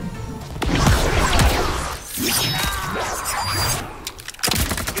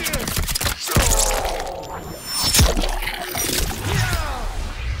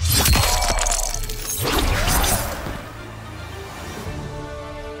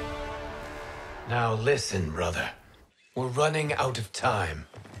 Now listen, brother. We're running out of time.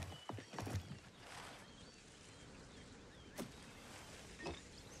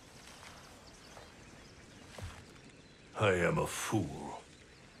 I am a fool.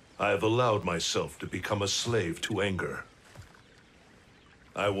 I have allowed myself to become a slave to anger.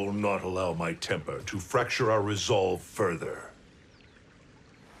 I will not allow my temper to fracture our resolve further.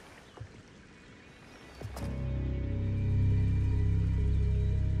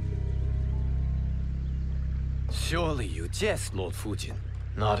 Surely you jest, Lord Fujin.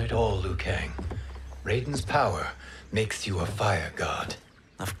 Not at all, Liu Kang. Raiden's power makes you a fire god.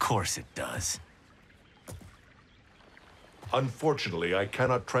 Of course it does. Unfortunately, I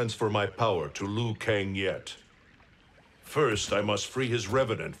cannot transfer my power to Liu Kang yet. First, I must free his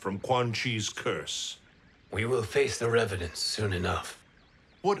Revenant from Quan Chi's curse. We will face the Revenants soon enough.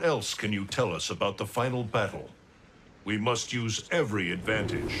 What else can you tell us about the final battle? We must use every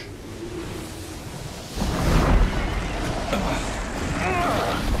advantage.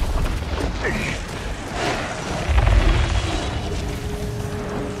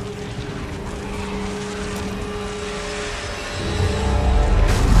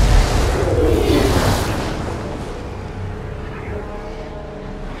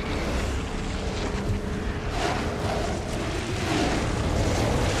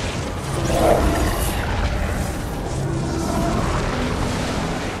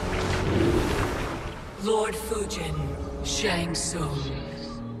 Lord Fujin, Shang Tsung,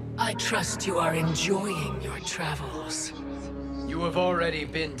 I trust you are enjoying your travels. You have already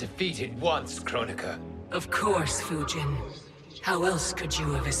been defeated once, Kronika. Of course, Fujin. How else could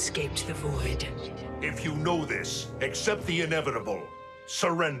you have escaped the void? If you know this, accept the inevitable.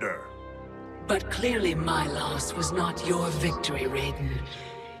 Surrender. But clearly my loss was not your victory, Raiden.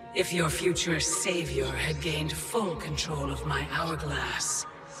 If your future savior had gained full control of my hourglass,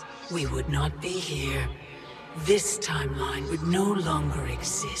 we would not be here. This timeline would no longer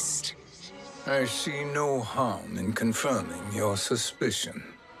exist. I see no harm in confirming your suspicion.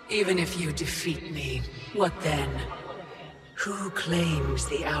 Even if you defeat me, what then? Who claims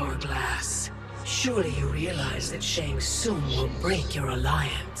the hourglass? Surely you realize that Shang Tsung will break your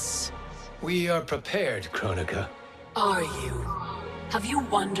alliance. We are prepared, Kronika. Are you? Have you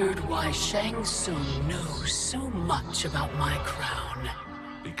wondered why Shang Tsung knows so much about my crown?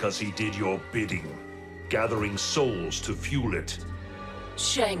 Because he did your bidding, gathering souls to fuel it.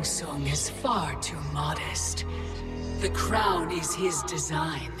 Shang Tsung is far too modest. The crown is his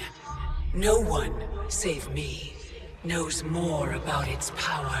design. No one, save me, knows more about its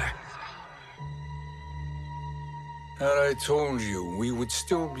power. Had I told you, we would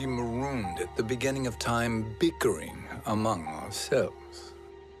still be marooned at the beginning of time, bickering among ourselves.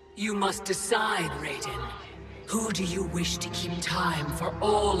 You must decide, Raiden. Who do you wish to keep time for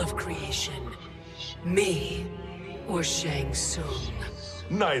all of creation? Me or Shang Tsung?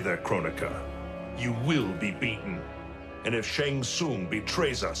 Neither, Kronika. You will be beaten. And if Shang Tsung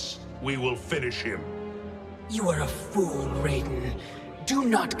betrays us, we will finish him. You are a fool, Raiden. Do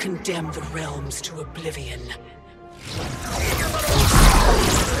not condemn the realms to oblivion.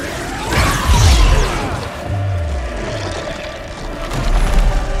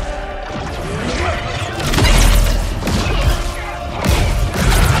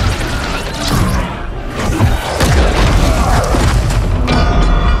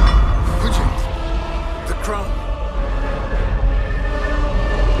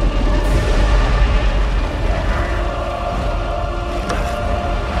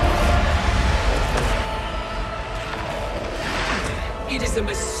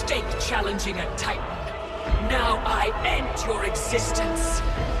 Challenging a Titan. Now I end your existence.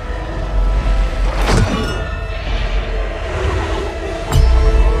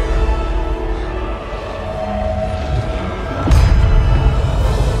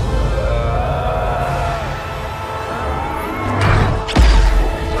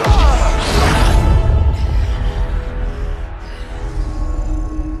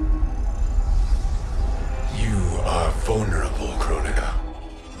 You are vulnerable, Kronika.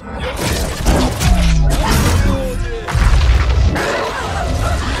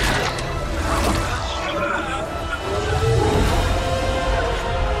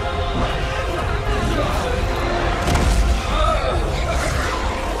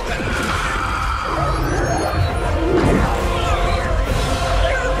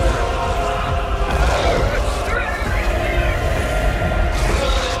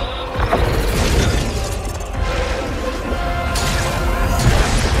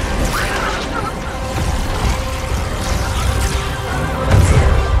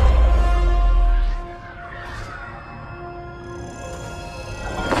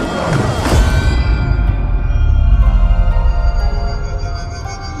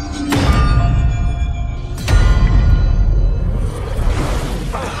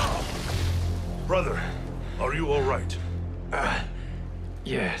 you all right?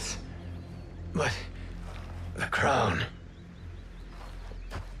 Yes. But the crown...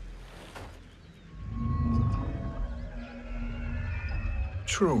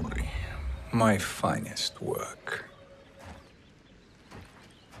 Truly, my finest work.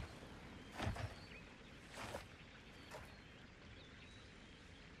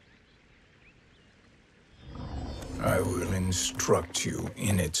 I will instruct you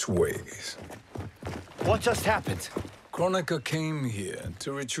in its ways. What just happened? Kronika came here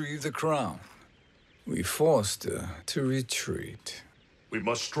to retrieve the crown. We forced her to retreat. We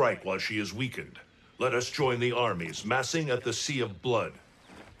must strike while she is weakened. Let us join the armies, massing at the Sea of Blood.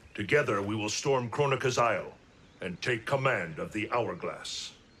 Together we will storm Kronika's Isle and take command of the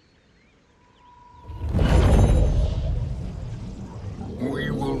Hourglass.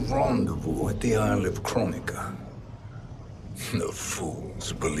 We will rendezvous at the Isle of Kronika. The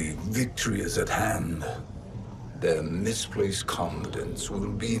fools believe victory is at hand. Their misplaced confidence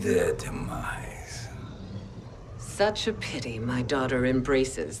will be their demise. Such a pity my daughter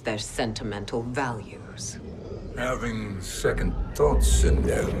embraces their sentimental values. Having second thoughts in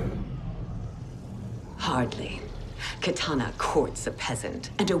them. Hardly. Kitana courts a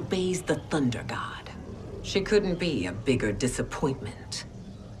peasant and obeys the Thunder God. She couldn't be a bigger disappointment.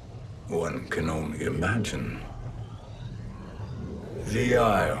 One can only imagine. The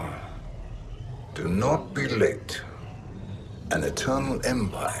Isle. Do not be late. An eternal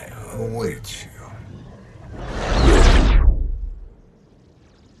empire awaits you.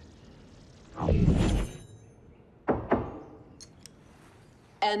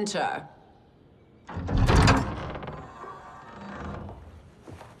 Enter.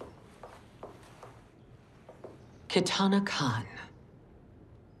 Kitana Khan.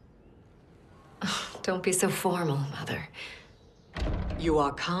 Don't be so formal, Mother. You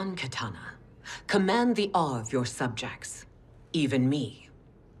are Khan Kitana. Command the awe of your subjects, even me.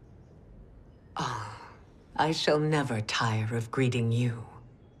 Oh, I shall never tire of greeting you.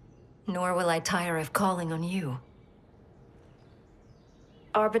 Nor will I tire of calling on you.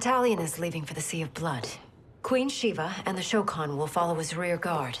 Our battalion is leaving for the Sea of Blood. Queen Shiva and the Shokan will follow as rear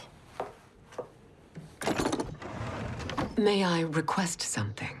guard. May I request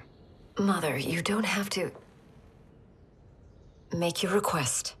something? Mother, you don't have to... make your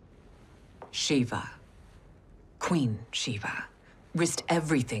request. Shiva, Queen Shiva, risked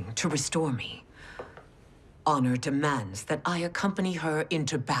everything to restore me. Honor demands that I accompany her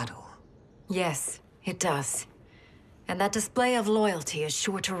into battle. Yes, it does. And that display of loyalty is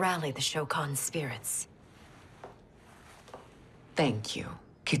sure to rally the Shokan's spirits. Thank you,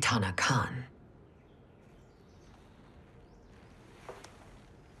 Kitana Khan.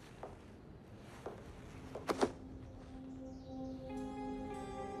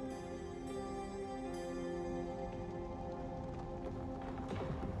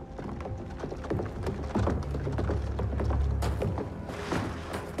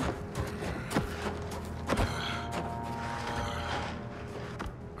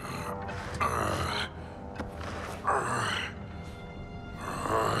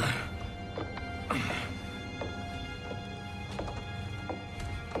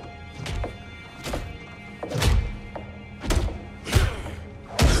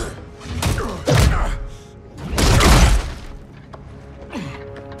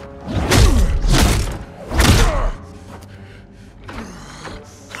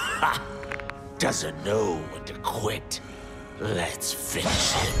 Doesn't know when to quit. Let's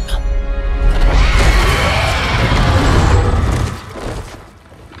finish him.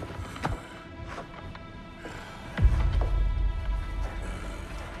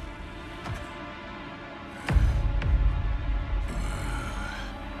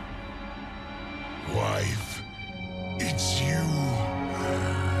 Wife, it's you.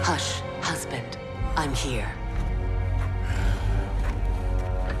 Hush, husband. I'm here.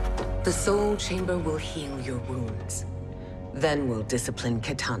 The Soul Chamber will heal your wounds. Then we'll discipline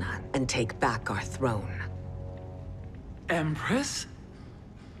Kitana and take back our throne. Empress?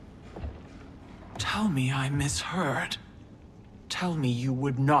 Tell me I misheard. Tell me you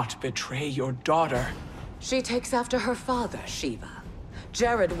would not betray your daughter. She takes after her father, Shiva.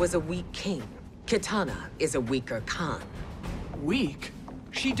 Jared was a weak king. Kitana is a weaker Khan. Weak?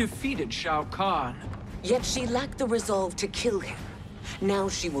 She defeated Shao Kahn. Yet she lacked the resolve to kill him. Now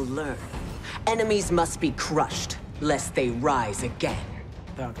she will learn. Enemies must be crushed, lest they rise again.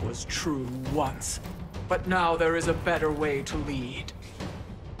 That was true once. But now there is a better way to lead.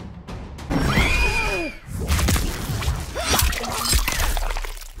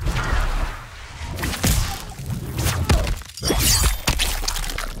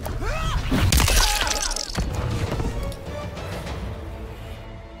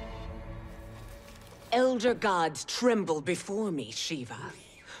 elder gods tremble before me, Shiva.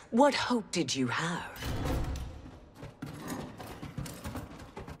 What hope did you have?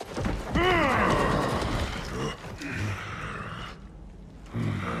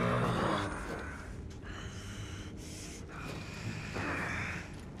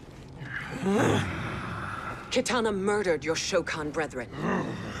 Kitana murdered your Shokan brethren.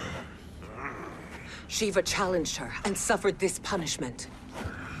 Shiva challenged her and suffered this punishment.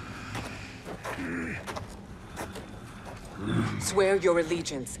 Swear your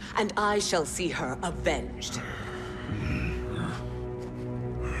allegiance, and I shall see her avenged.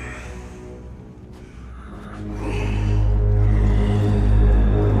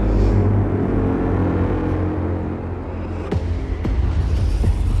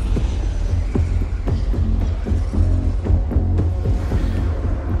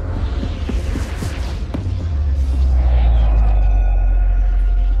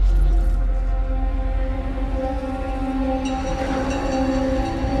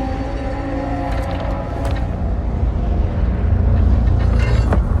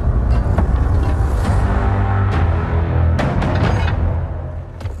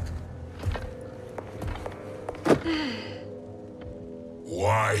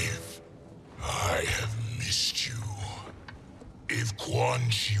 Wife, I have missed you. If Quan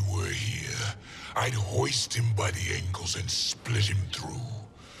Chi were here, I'd hoist him by the ankles and split him through.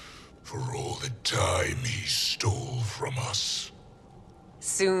 For all the time he stole from us.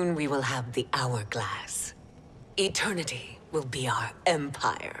 Soon we will have the hourglass. Eternity will be our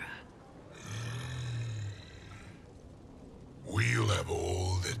empire. We'll have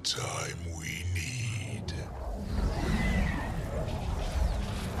all the time we need.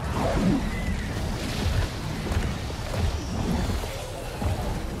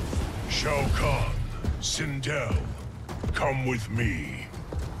 Shao Kahn, Sindel, come with me.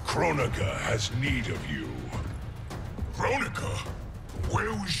 Kronika has need of you. Kronika?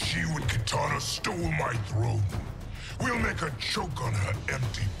 Where was she when Kitana stole my throne? We'll make her choke on her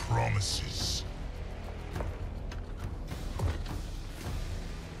empty promises.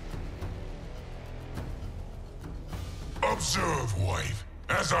 Observe, wife,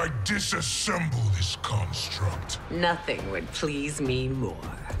 as I disassemble this construct. Nothing would please me more.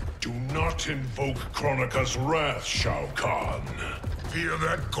 Do not invoke Kronika's wrath, Shao Kahn. Fear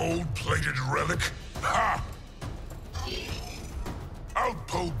that gold-plated relic? Ha! I'll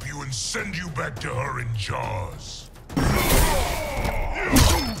pulp you and send you back to her in jars.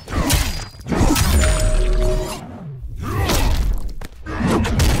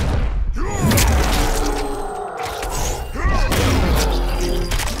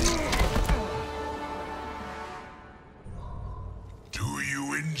 Do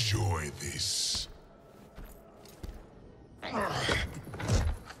you enjoy this?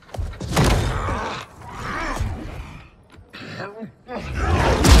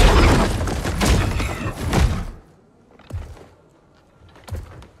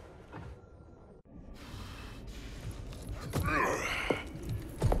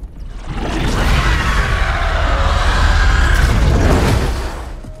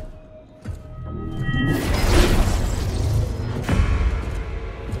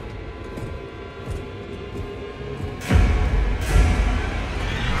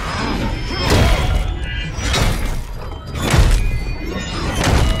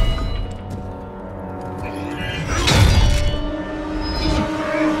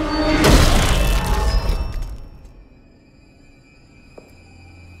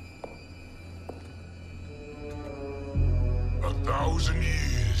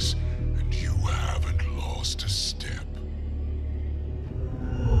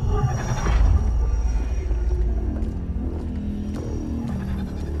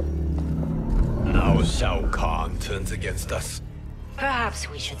 Shao Kahn turns against us. Perhaps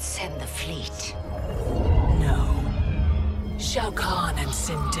we should send the fleet. No. Shao Kahn and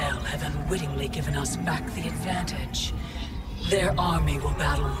Sindel have unwittingly given us back the advantage. Their army will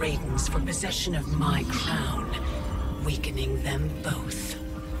battle Raidens for possession of my crown, weakening them both.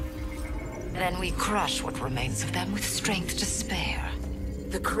 Then we crush what remains of them with strength to spare.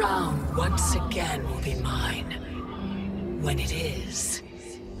 The crown once again will be mine. When it is,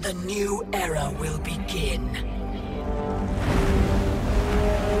 the new era will begin.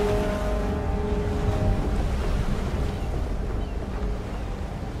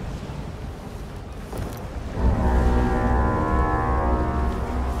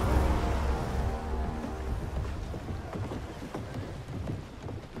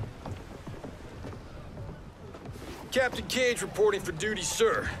 Captain Cage reporting for duty,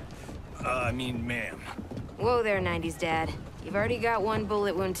 sir. I mean, ma'am. Whoa there, 90s dad. You've already got one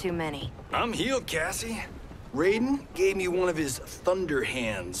bullet wound too many. I'm healed, Cassie. Raiden gave me one of his Thunder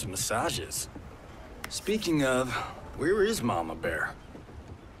Hands massages. Speaking of, where is Mama Bear?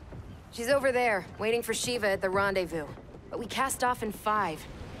 She's over there, waiting for Shiva at the rendezvous. But we cast off in 5.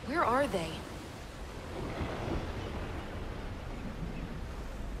 Where are they?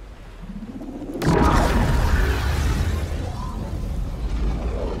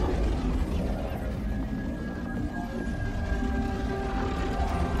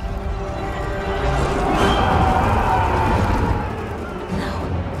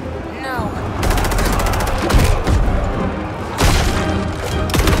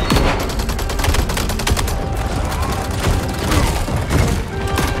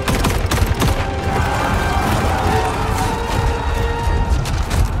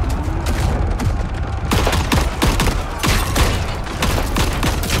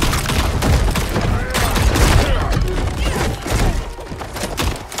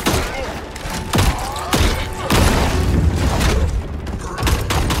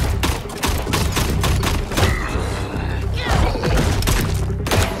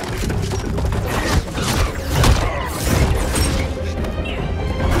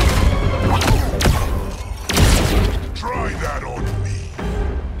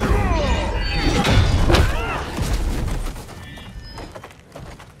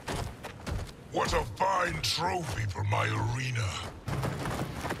 Trophy for my arena.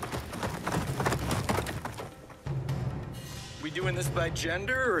 We doing this by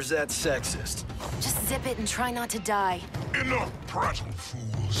gender, or is that sexist? Just zip it and try not to die. Enough prattle,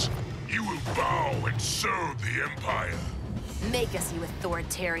 fools. You will bow and serve the Empire. Make us, you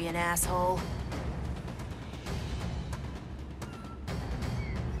authoritarian asshole.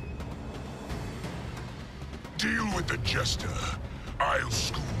 Deal with the jester. I'll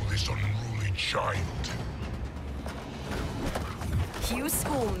school this unruly child. You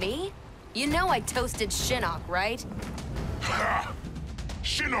school me? You know I toasted Shinnok, right? Ha!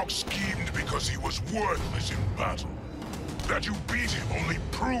 Shinnok schemed because he was worthless in battle. That you beat him only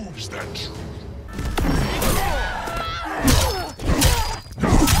proves that truth.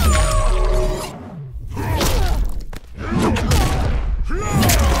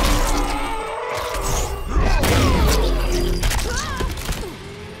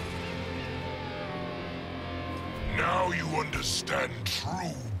 Now you understand true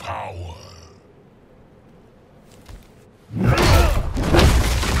power.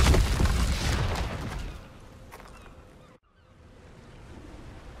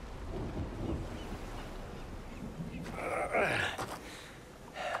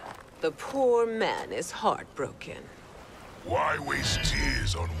 The poor man is heartbroken. Why waste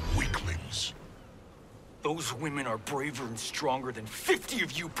tears on weaklings? Those women are braver and stronger than 50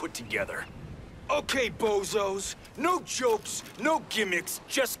 of you put together. Okay, bozos. No jokes, no gimmicks,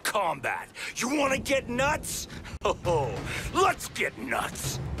 just combat. You wanna get nuts? Oh, let's get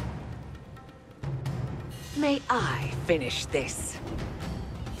nuts! May I finish this?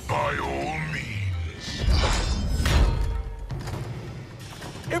 By all means.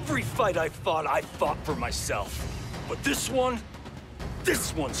 Every fight I fought for myself. But this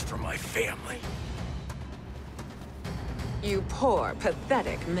one's for my family. You poor,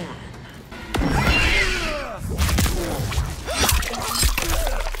 pathetic man.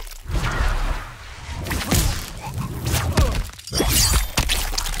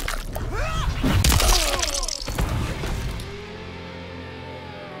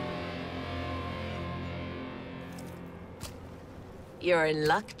 You're in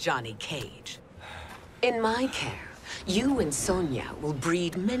luck, Johnny Cage. In my care, you and Sonya will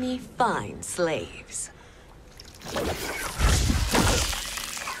breed many fine slaves.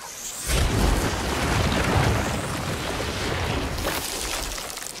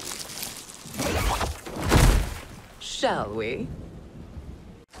 Shall we?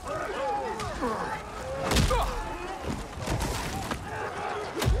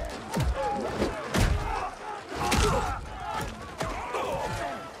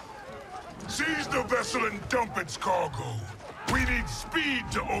 Seize the vessel and dump its cargo. We need speed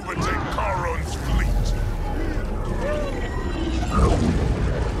to overtake Charon's fleet.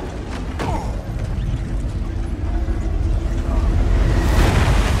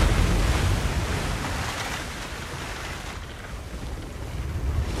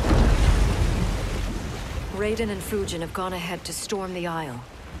 Raiden and Fujin have gone ahead to storm the Isle.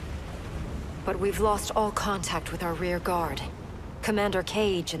 But we've lost all contact with our rear guard. Commander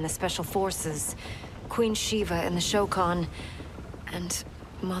Cage and the Special Forces, Queen Shiva and the Shokan, and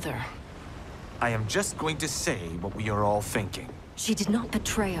Mother. I am just going to say what we are all thinking. She did not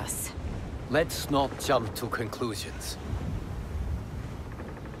betray us. Let's not jump to conclusions.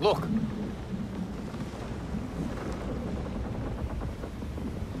 Look!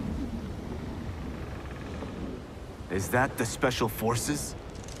 Is that the Special Forces?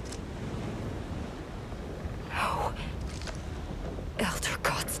 No. Elder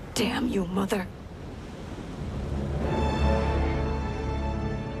gods, damn you, Mother.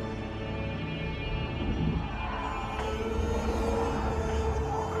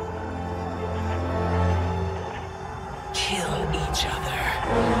 Kill each other.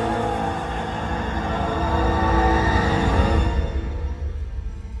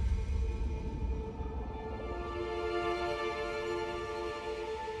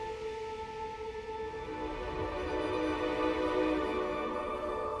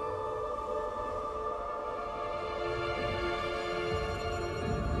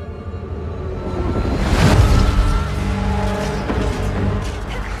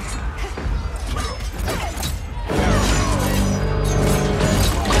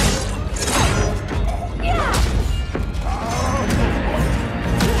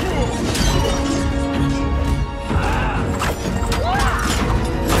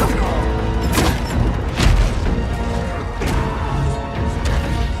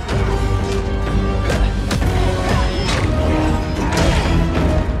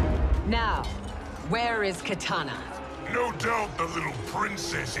 Katana. No doubt the little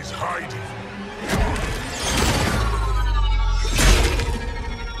princess is hiding.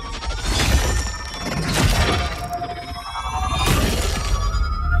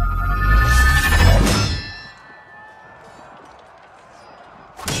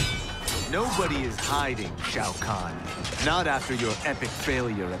 Nobody is hiding, Shao Kahn. Not after your epic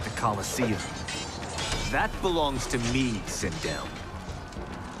failure at the Colosseum. That belongs to me, Sindel.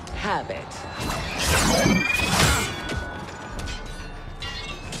 Have it.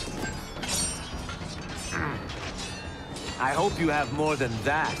 I hope you have more than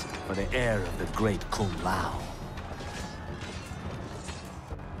that for the heir of the great Kung Lao.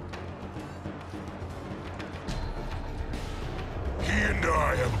 He and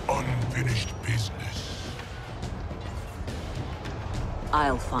I have unfinished business.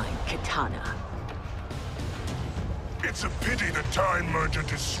 I'll find Katana. It's a pity the Time Merger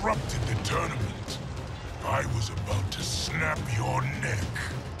disrupted the tournament. I was about to snap your neck.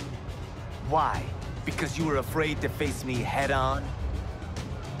 Why? Because you were afraid to face me head-on?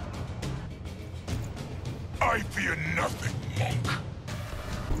 I fear nothing, monk.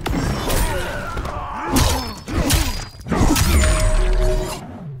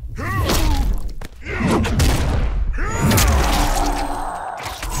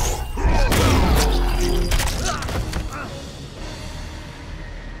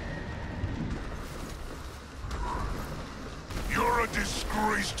 You're a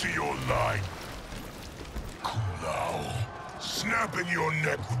disgrace to your line. Snapping your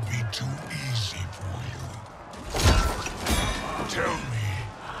neck would be too easy for you. Tell me,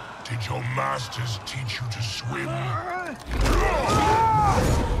 did your masters teach you to swim?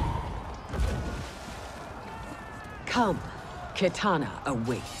 Come, Katana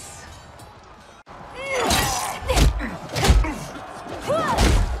awaits.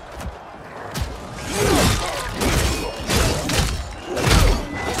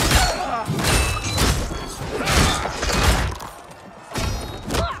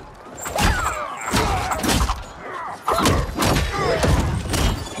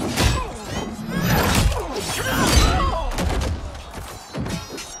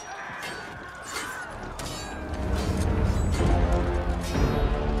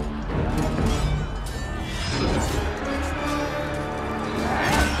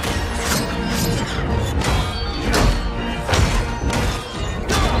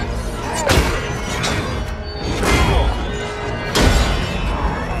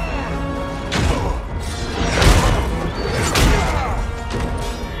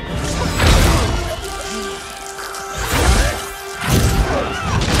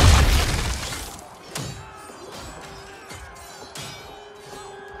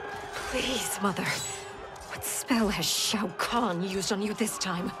 Mother, what spell has Shao Kahn used on you this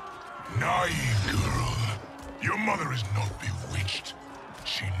time? Naive girl. Your mother is not bewitched.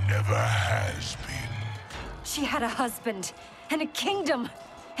 She never has been. She had a husband and a kingdom,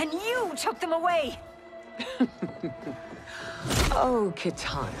 and you took them away! Oh,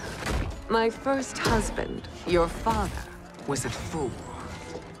 Katana. My first husband, your father, was a fool.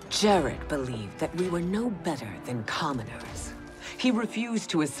 Jared believed that we were no better than commoners. He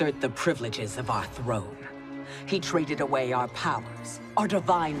refused to assert the privileges of our throne. He traded away our powers, our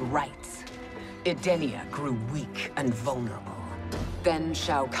divine rights. Edenia grew weak and vulnerable. Then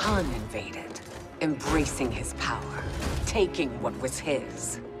Shao Kahn invaded, embracing his power, taking what was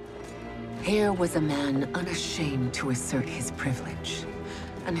his. Here was a man unashamed to assert his privilege,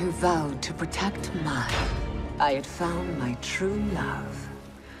 and who vowed to protect mine. I had found my true love,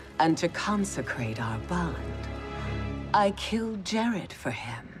 and to consecrate our bond, I killed Jared for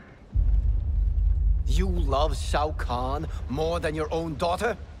him. You love Shao Kahn more than your own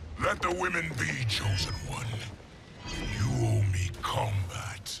daughter? Let the women be, Chosen One. You owe me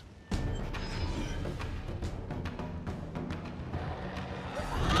combat.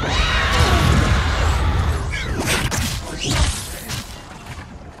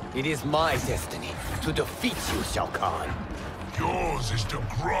 It is my destiny to defeat you, Shao Kahn. Yours is to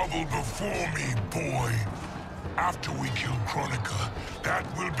grovel before me, boy. After we kill Kronika, that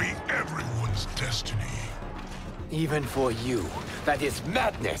will be everyone's destiny. Even for you, that is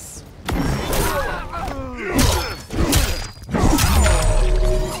madness!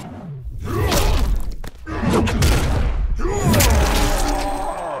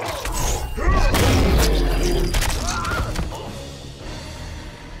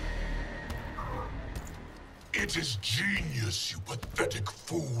 It is genius, you pathetic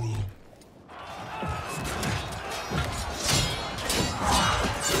fool.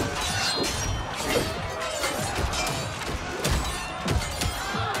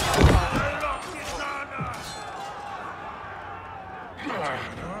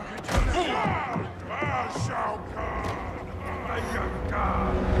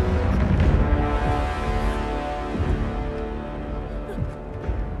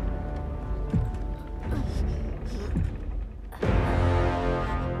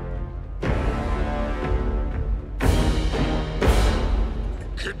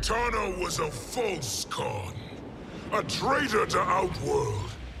 Kitana was a false Khan, a traitor to Outworld.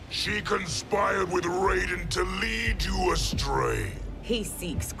 She conspired with Raiden to lead you astray. He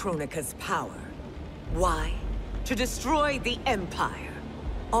seeks Kronika's power. Why? To destroy the Empire.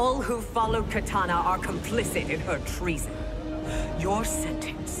 All who followed Kitana are complicit in her treason. Your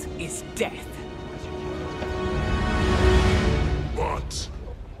sentence is death. But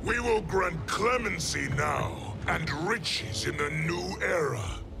we will grant clemency now and riches in the new era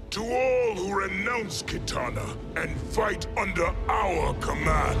to all who renounce Kitana and fight under our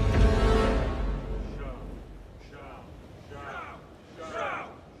command.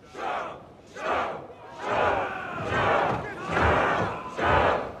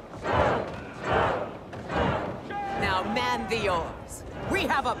 Now man the oars. We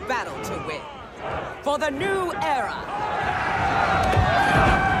have a battle to win. For the new era.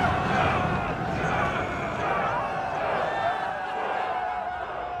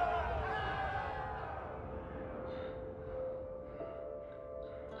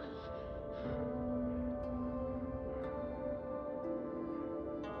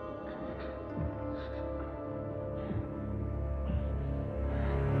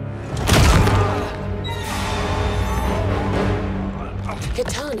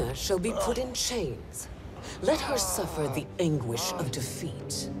 Kitana shall be put in chains. Let her suffer the anguish of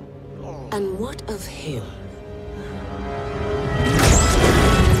defeat. And what of him?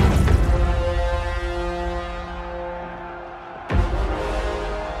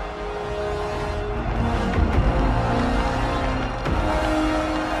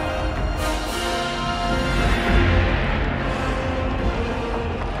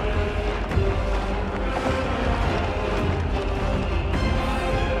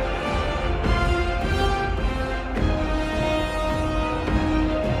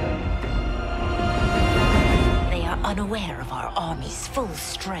 Unaware of our army's full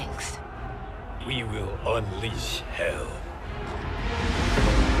strength. We will unleash hell.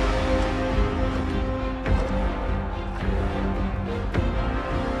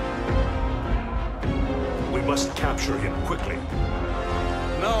 We must capture him quickly.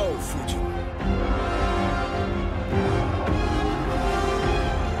 No, Fujin.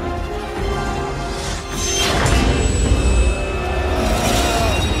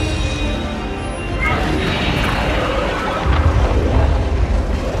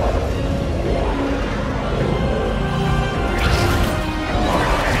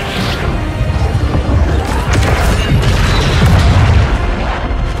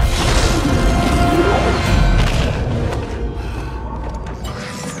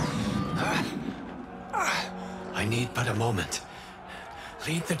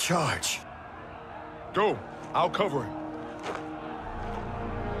 Lead the charge. Go. I'll cover him.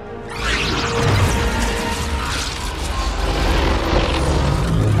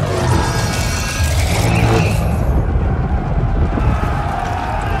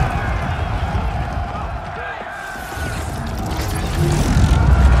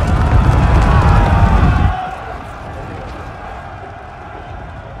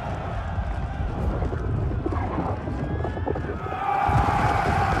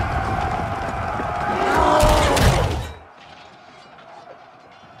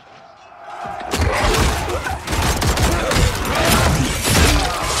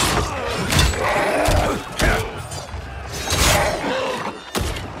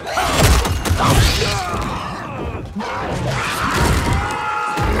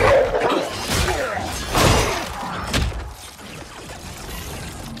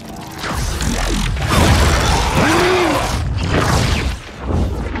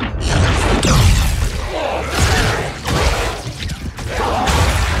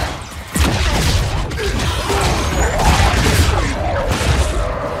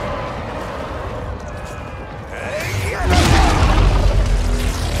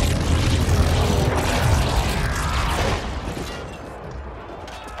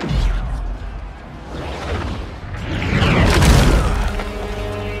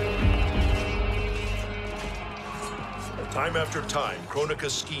 Time after time,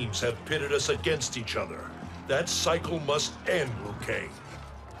 Kronika's schemes have pitted us against each other. That cycle must end, Liu Kang.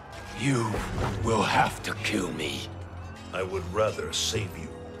 You will have to kill me. I would rather save you.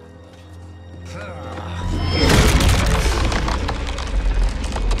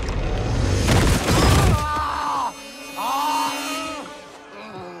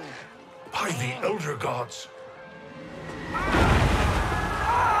 By the Elder Gods.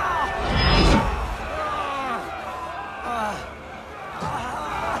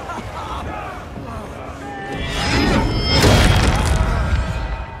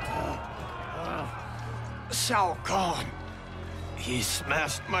 Shao Kahn. He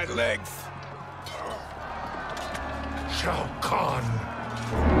smashed my legs. Shao Kahn.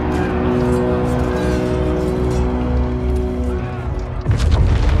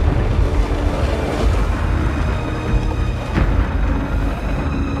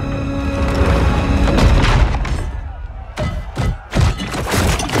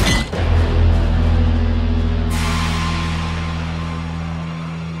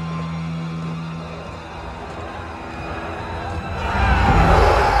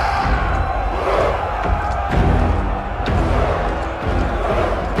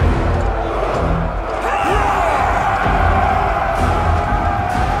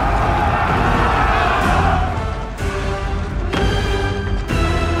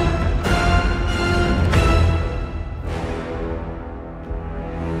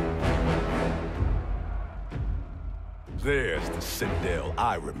 There's the Citadel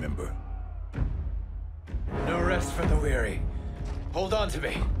I remember. No rest for the weary. Hold on to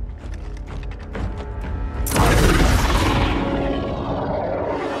me.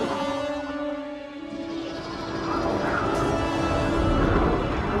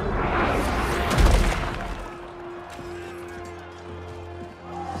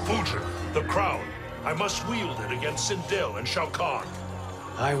 Fujin, the crown. I must wield it against Sindel and Shao Kahn.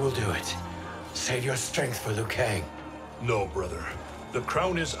 I will do it. Save your strength for Liu Kang. No, brother. The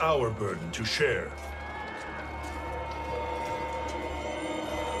crown is our burden to share.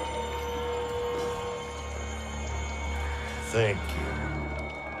 Thank you.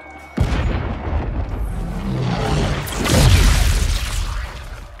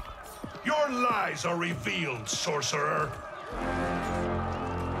 Your lies are revealed, sorcerer.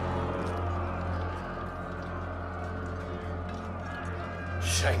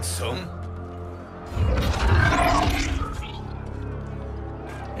 Shang Tsung?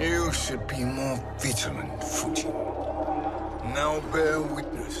 You should be more vigilant, Fujin. Now bear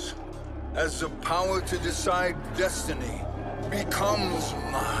witness, as the power to decide destiny becomes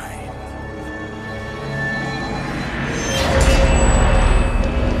mine.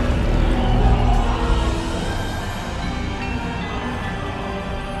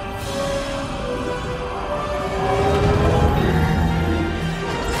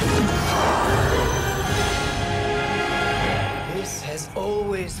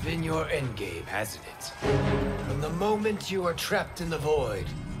 Been your endgame, hasn't it? From the moment you were trapped in the void.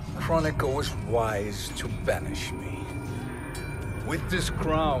 Kronika was wise to banish me. With this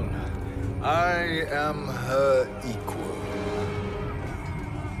crown, I am her equal.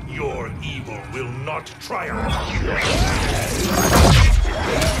 Your evil will not triumph.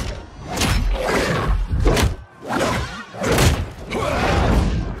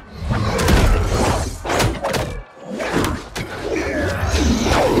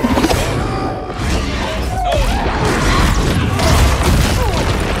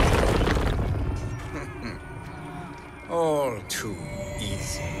 All too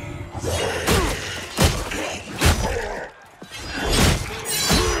easy.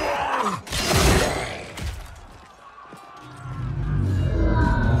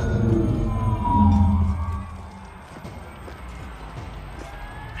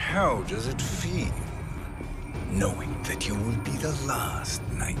 How does it feel, knowing that you will be the last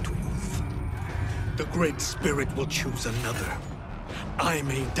Nightwolf? The Great Spirit will choose another. I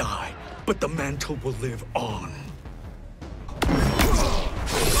may die, but the mantle will live on.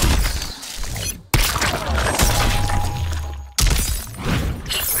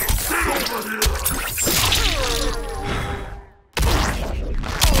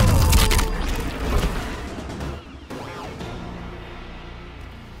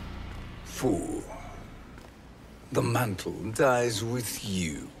 Fool. The mantle dies with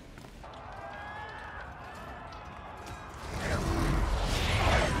you.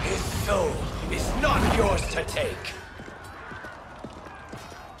 His soul is not yours to take.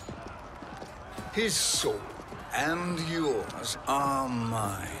 His soul and yours are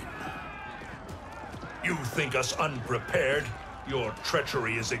mine. You think us unprepared? Your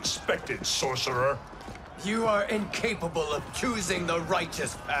treachery is expected, sorcerer. You are incapable of choosing the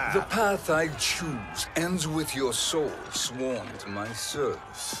righteous path. The path I choose ends with your soul sworn to my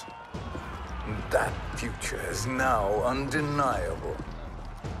service. That future is now undeniable.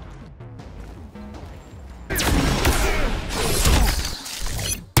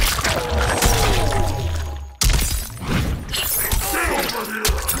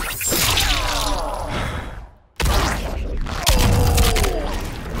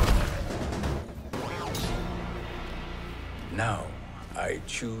 Now, I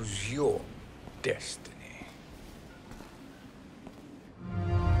choose your destiny.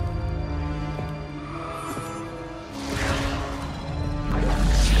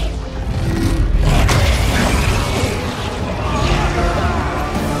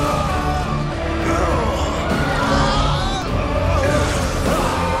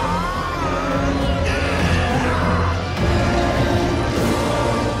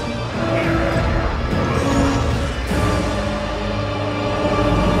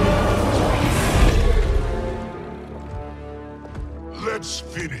 Let's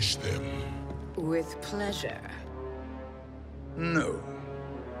finish them. With pleasure. No.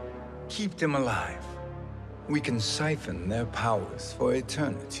 Keep them alive. We can siphon their powers for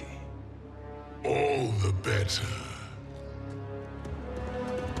eternity. All the better.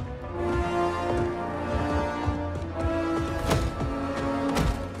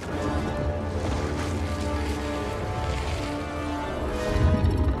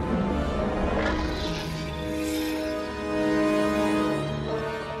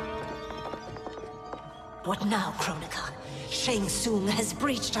 What now, Kronika? Shang Tsung has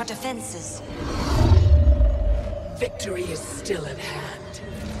breached our defenses. Victory is still at hand.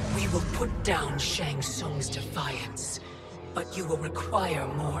 We will put down Shang Tsung's defiance, but you will require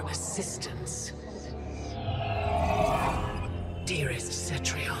more assistance. Dearest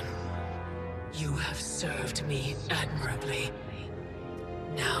Cetrion, you have served me admirably.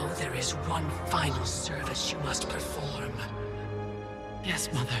 Now there is one final service you must perform. Yes,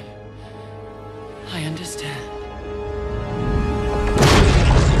 Mother. I understand.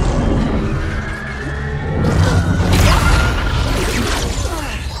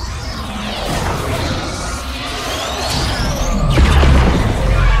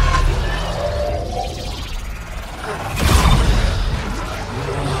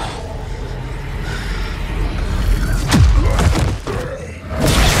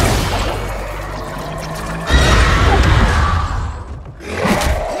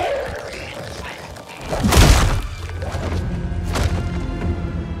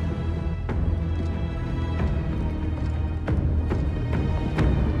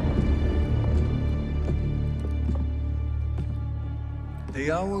 The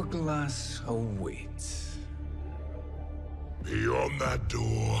hourglass awaits. Beyond that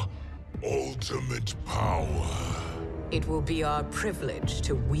door, ultimate power. It will be our privilege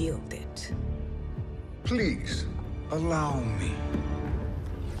to wield it. Please, allow me.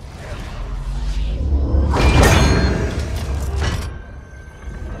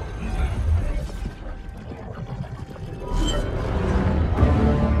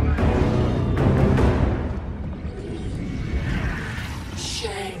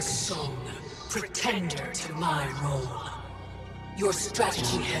 Shang Tsung, pretender to my role. Your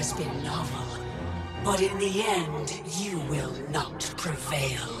strategy has been novel, but in the end, you will not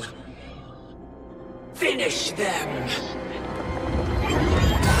prevail. Finish them!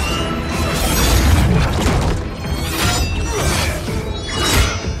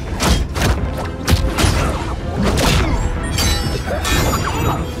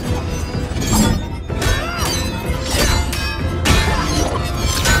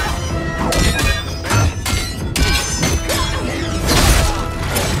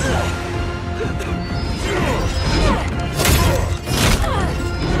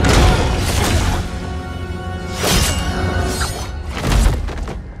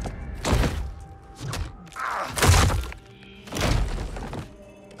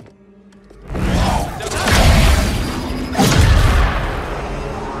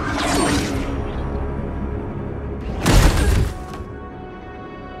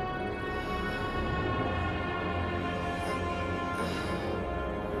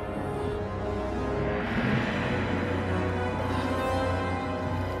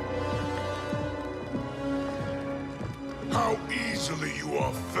 How easily you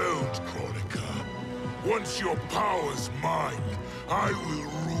are felled, Kronika. Once your power's mine, I will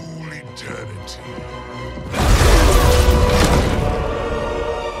rule eternity.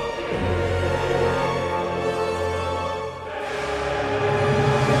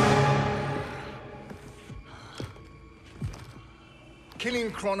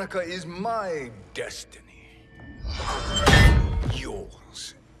 Killing Kronika is my destiny.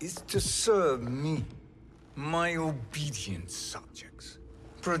 Yours is to serve me, my obedient subjects,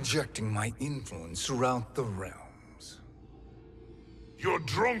 projecting my influence throughout the realms. You're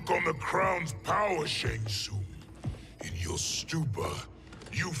drunk on the crown's power, Shang Tsung. In your stupor,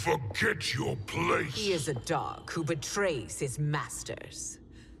 you forget your place. He is a dog who betrays his masters.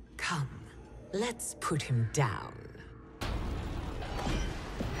 Come, let's put him down.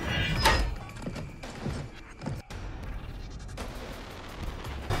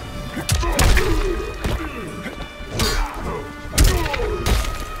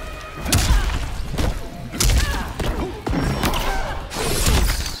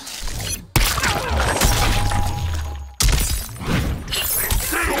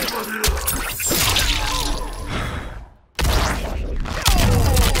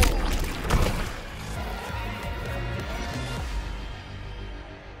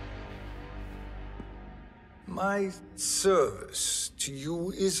 My service to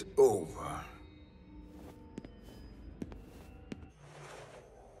you is over.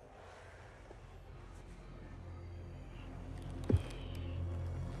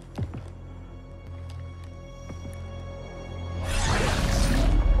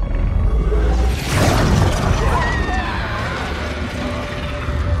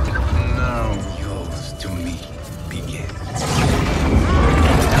 Now yours to me begins.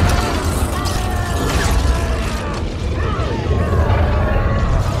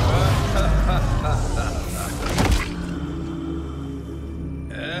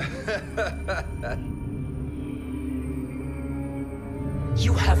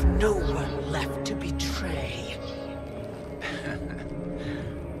 You have no one left to betray.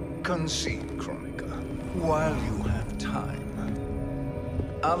 Concede, Kronika, while you have time.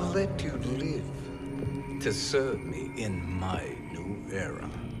 I'll let you live to serve me in my new era.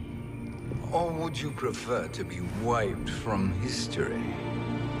 Or would you prefer to be wiped from history?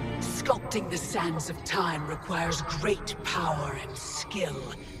 Sculpting the sands of time requires great power and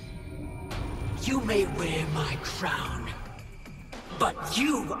skill. You may wear my crown, but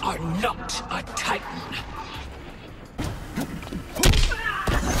you are not a Titan.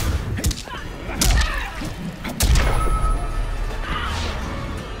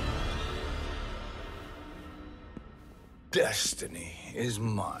 Destiny is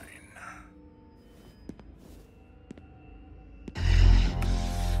mine.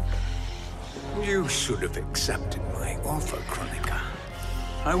 You should have accepted my offer, Kronika.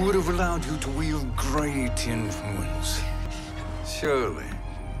 I would have allowed you to wield great influence. Surely,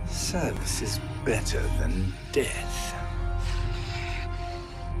 service is better than death.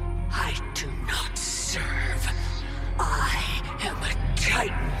 I do not serve. I am a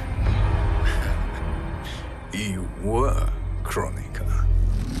Titan. You were, Kronika.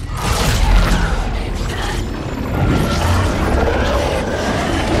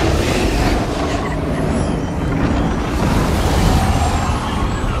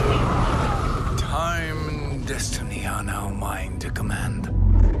 Time and destiny are now mine to command.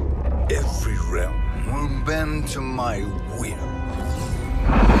 Every realm will bend to my will.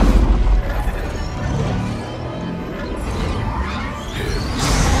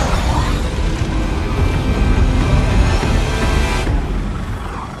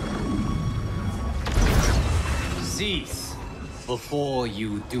 Cease before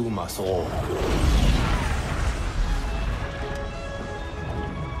you doom us all.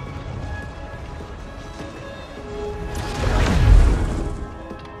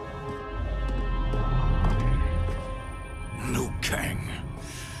 Liu Kang,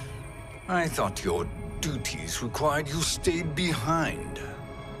 I thought your duties required you stayed behind.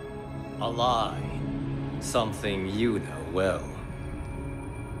 A lie. Something you know well.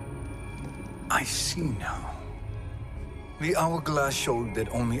 I see now. The hourglass showed that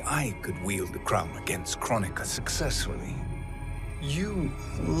only I could wield the crown against Kronika successfully. You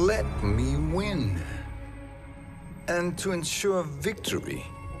let me win. And to ensure victory,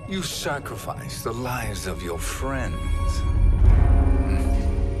 you sacrificed the lives of your friends.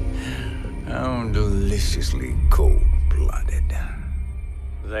 How deliciously cold-blooded.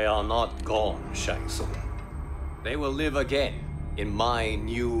 They are not gone, Shang Tsung. They will live again in my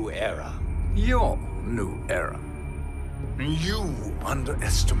new era. Your new era. You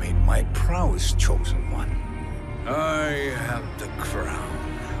underestimate my prowess, Chosen One. I have the crown.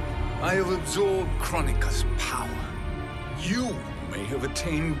 I have absorbed Kronika's power. You may have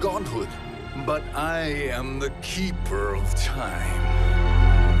attained godhood, but I am the keeper of time.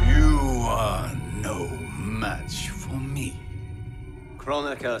 You are no match for me.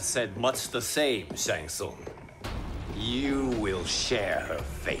 Kronika said much the same, Shang Tsung. You will share her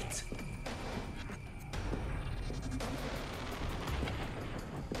fate.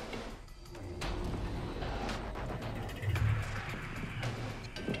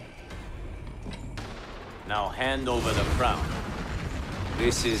 Now hand over the crown.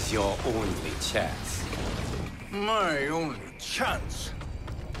 This is your only chance. My only chance?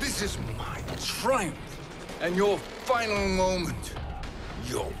 This is my triumph, and your final moment.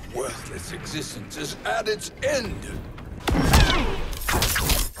 Your worthless existence is at its end.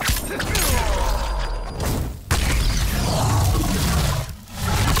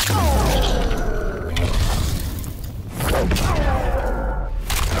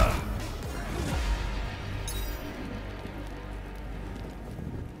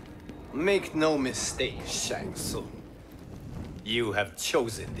 Make no mistake, Shang Tsung. You have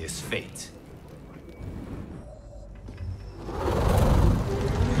chosen this fate.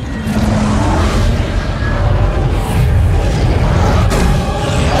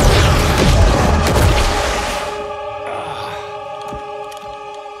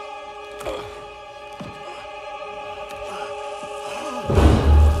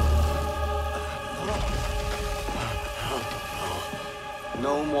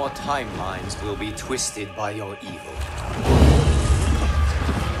 No more timelines will be twisted by your evil.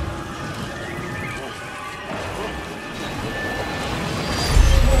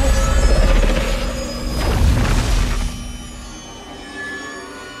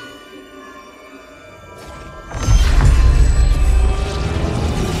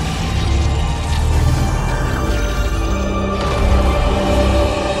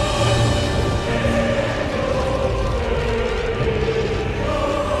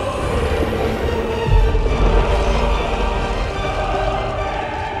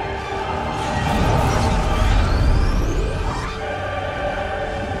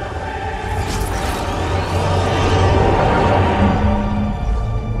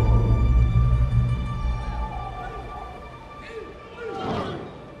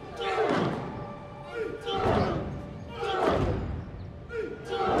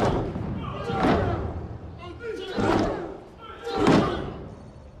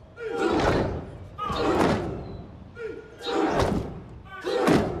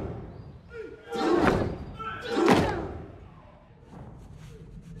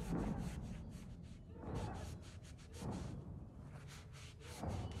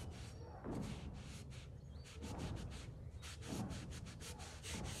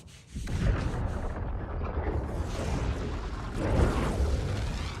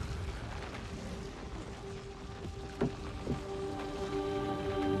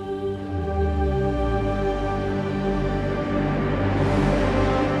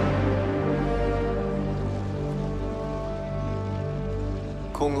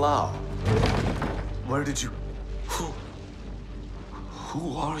 Kung Lao. Where did you... Who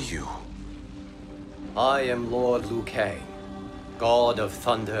are you? I am Lord Liu Kang, God of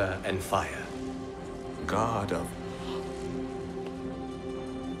Thunder and Fire. God of...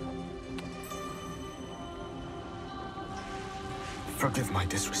 Forgive my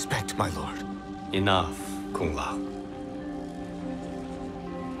disrespect, my lord. Enough, Kung Lao.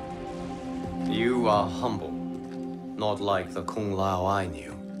 You are humble, not like the Kung Lao I knew.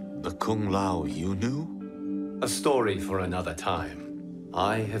 The Kung Lao you knew? A story for another time.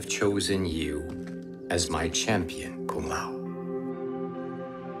 I have chosen you as my champion, Kung Lao.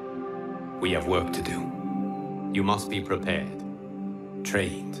 We have work to do. You must be prepared.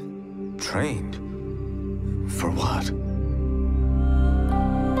 Trained. Trained? For what?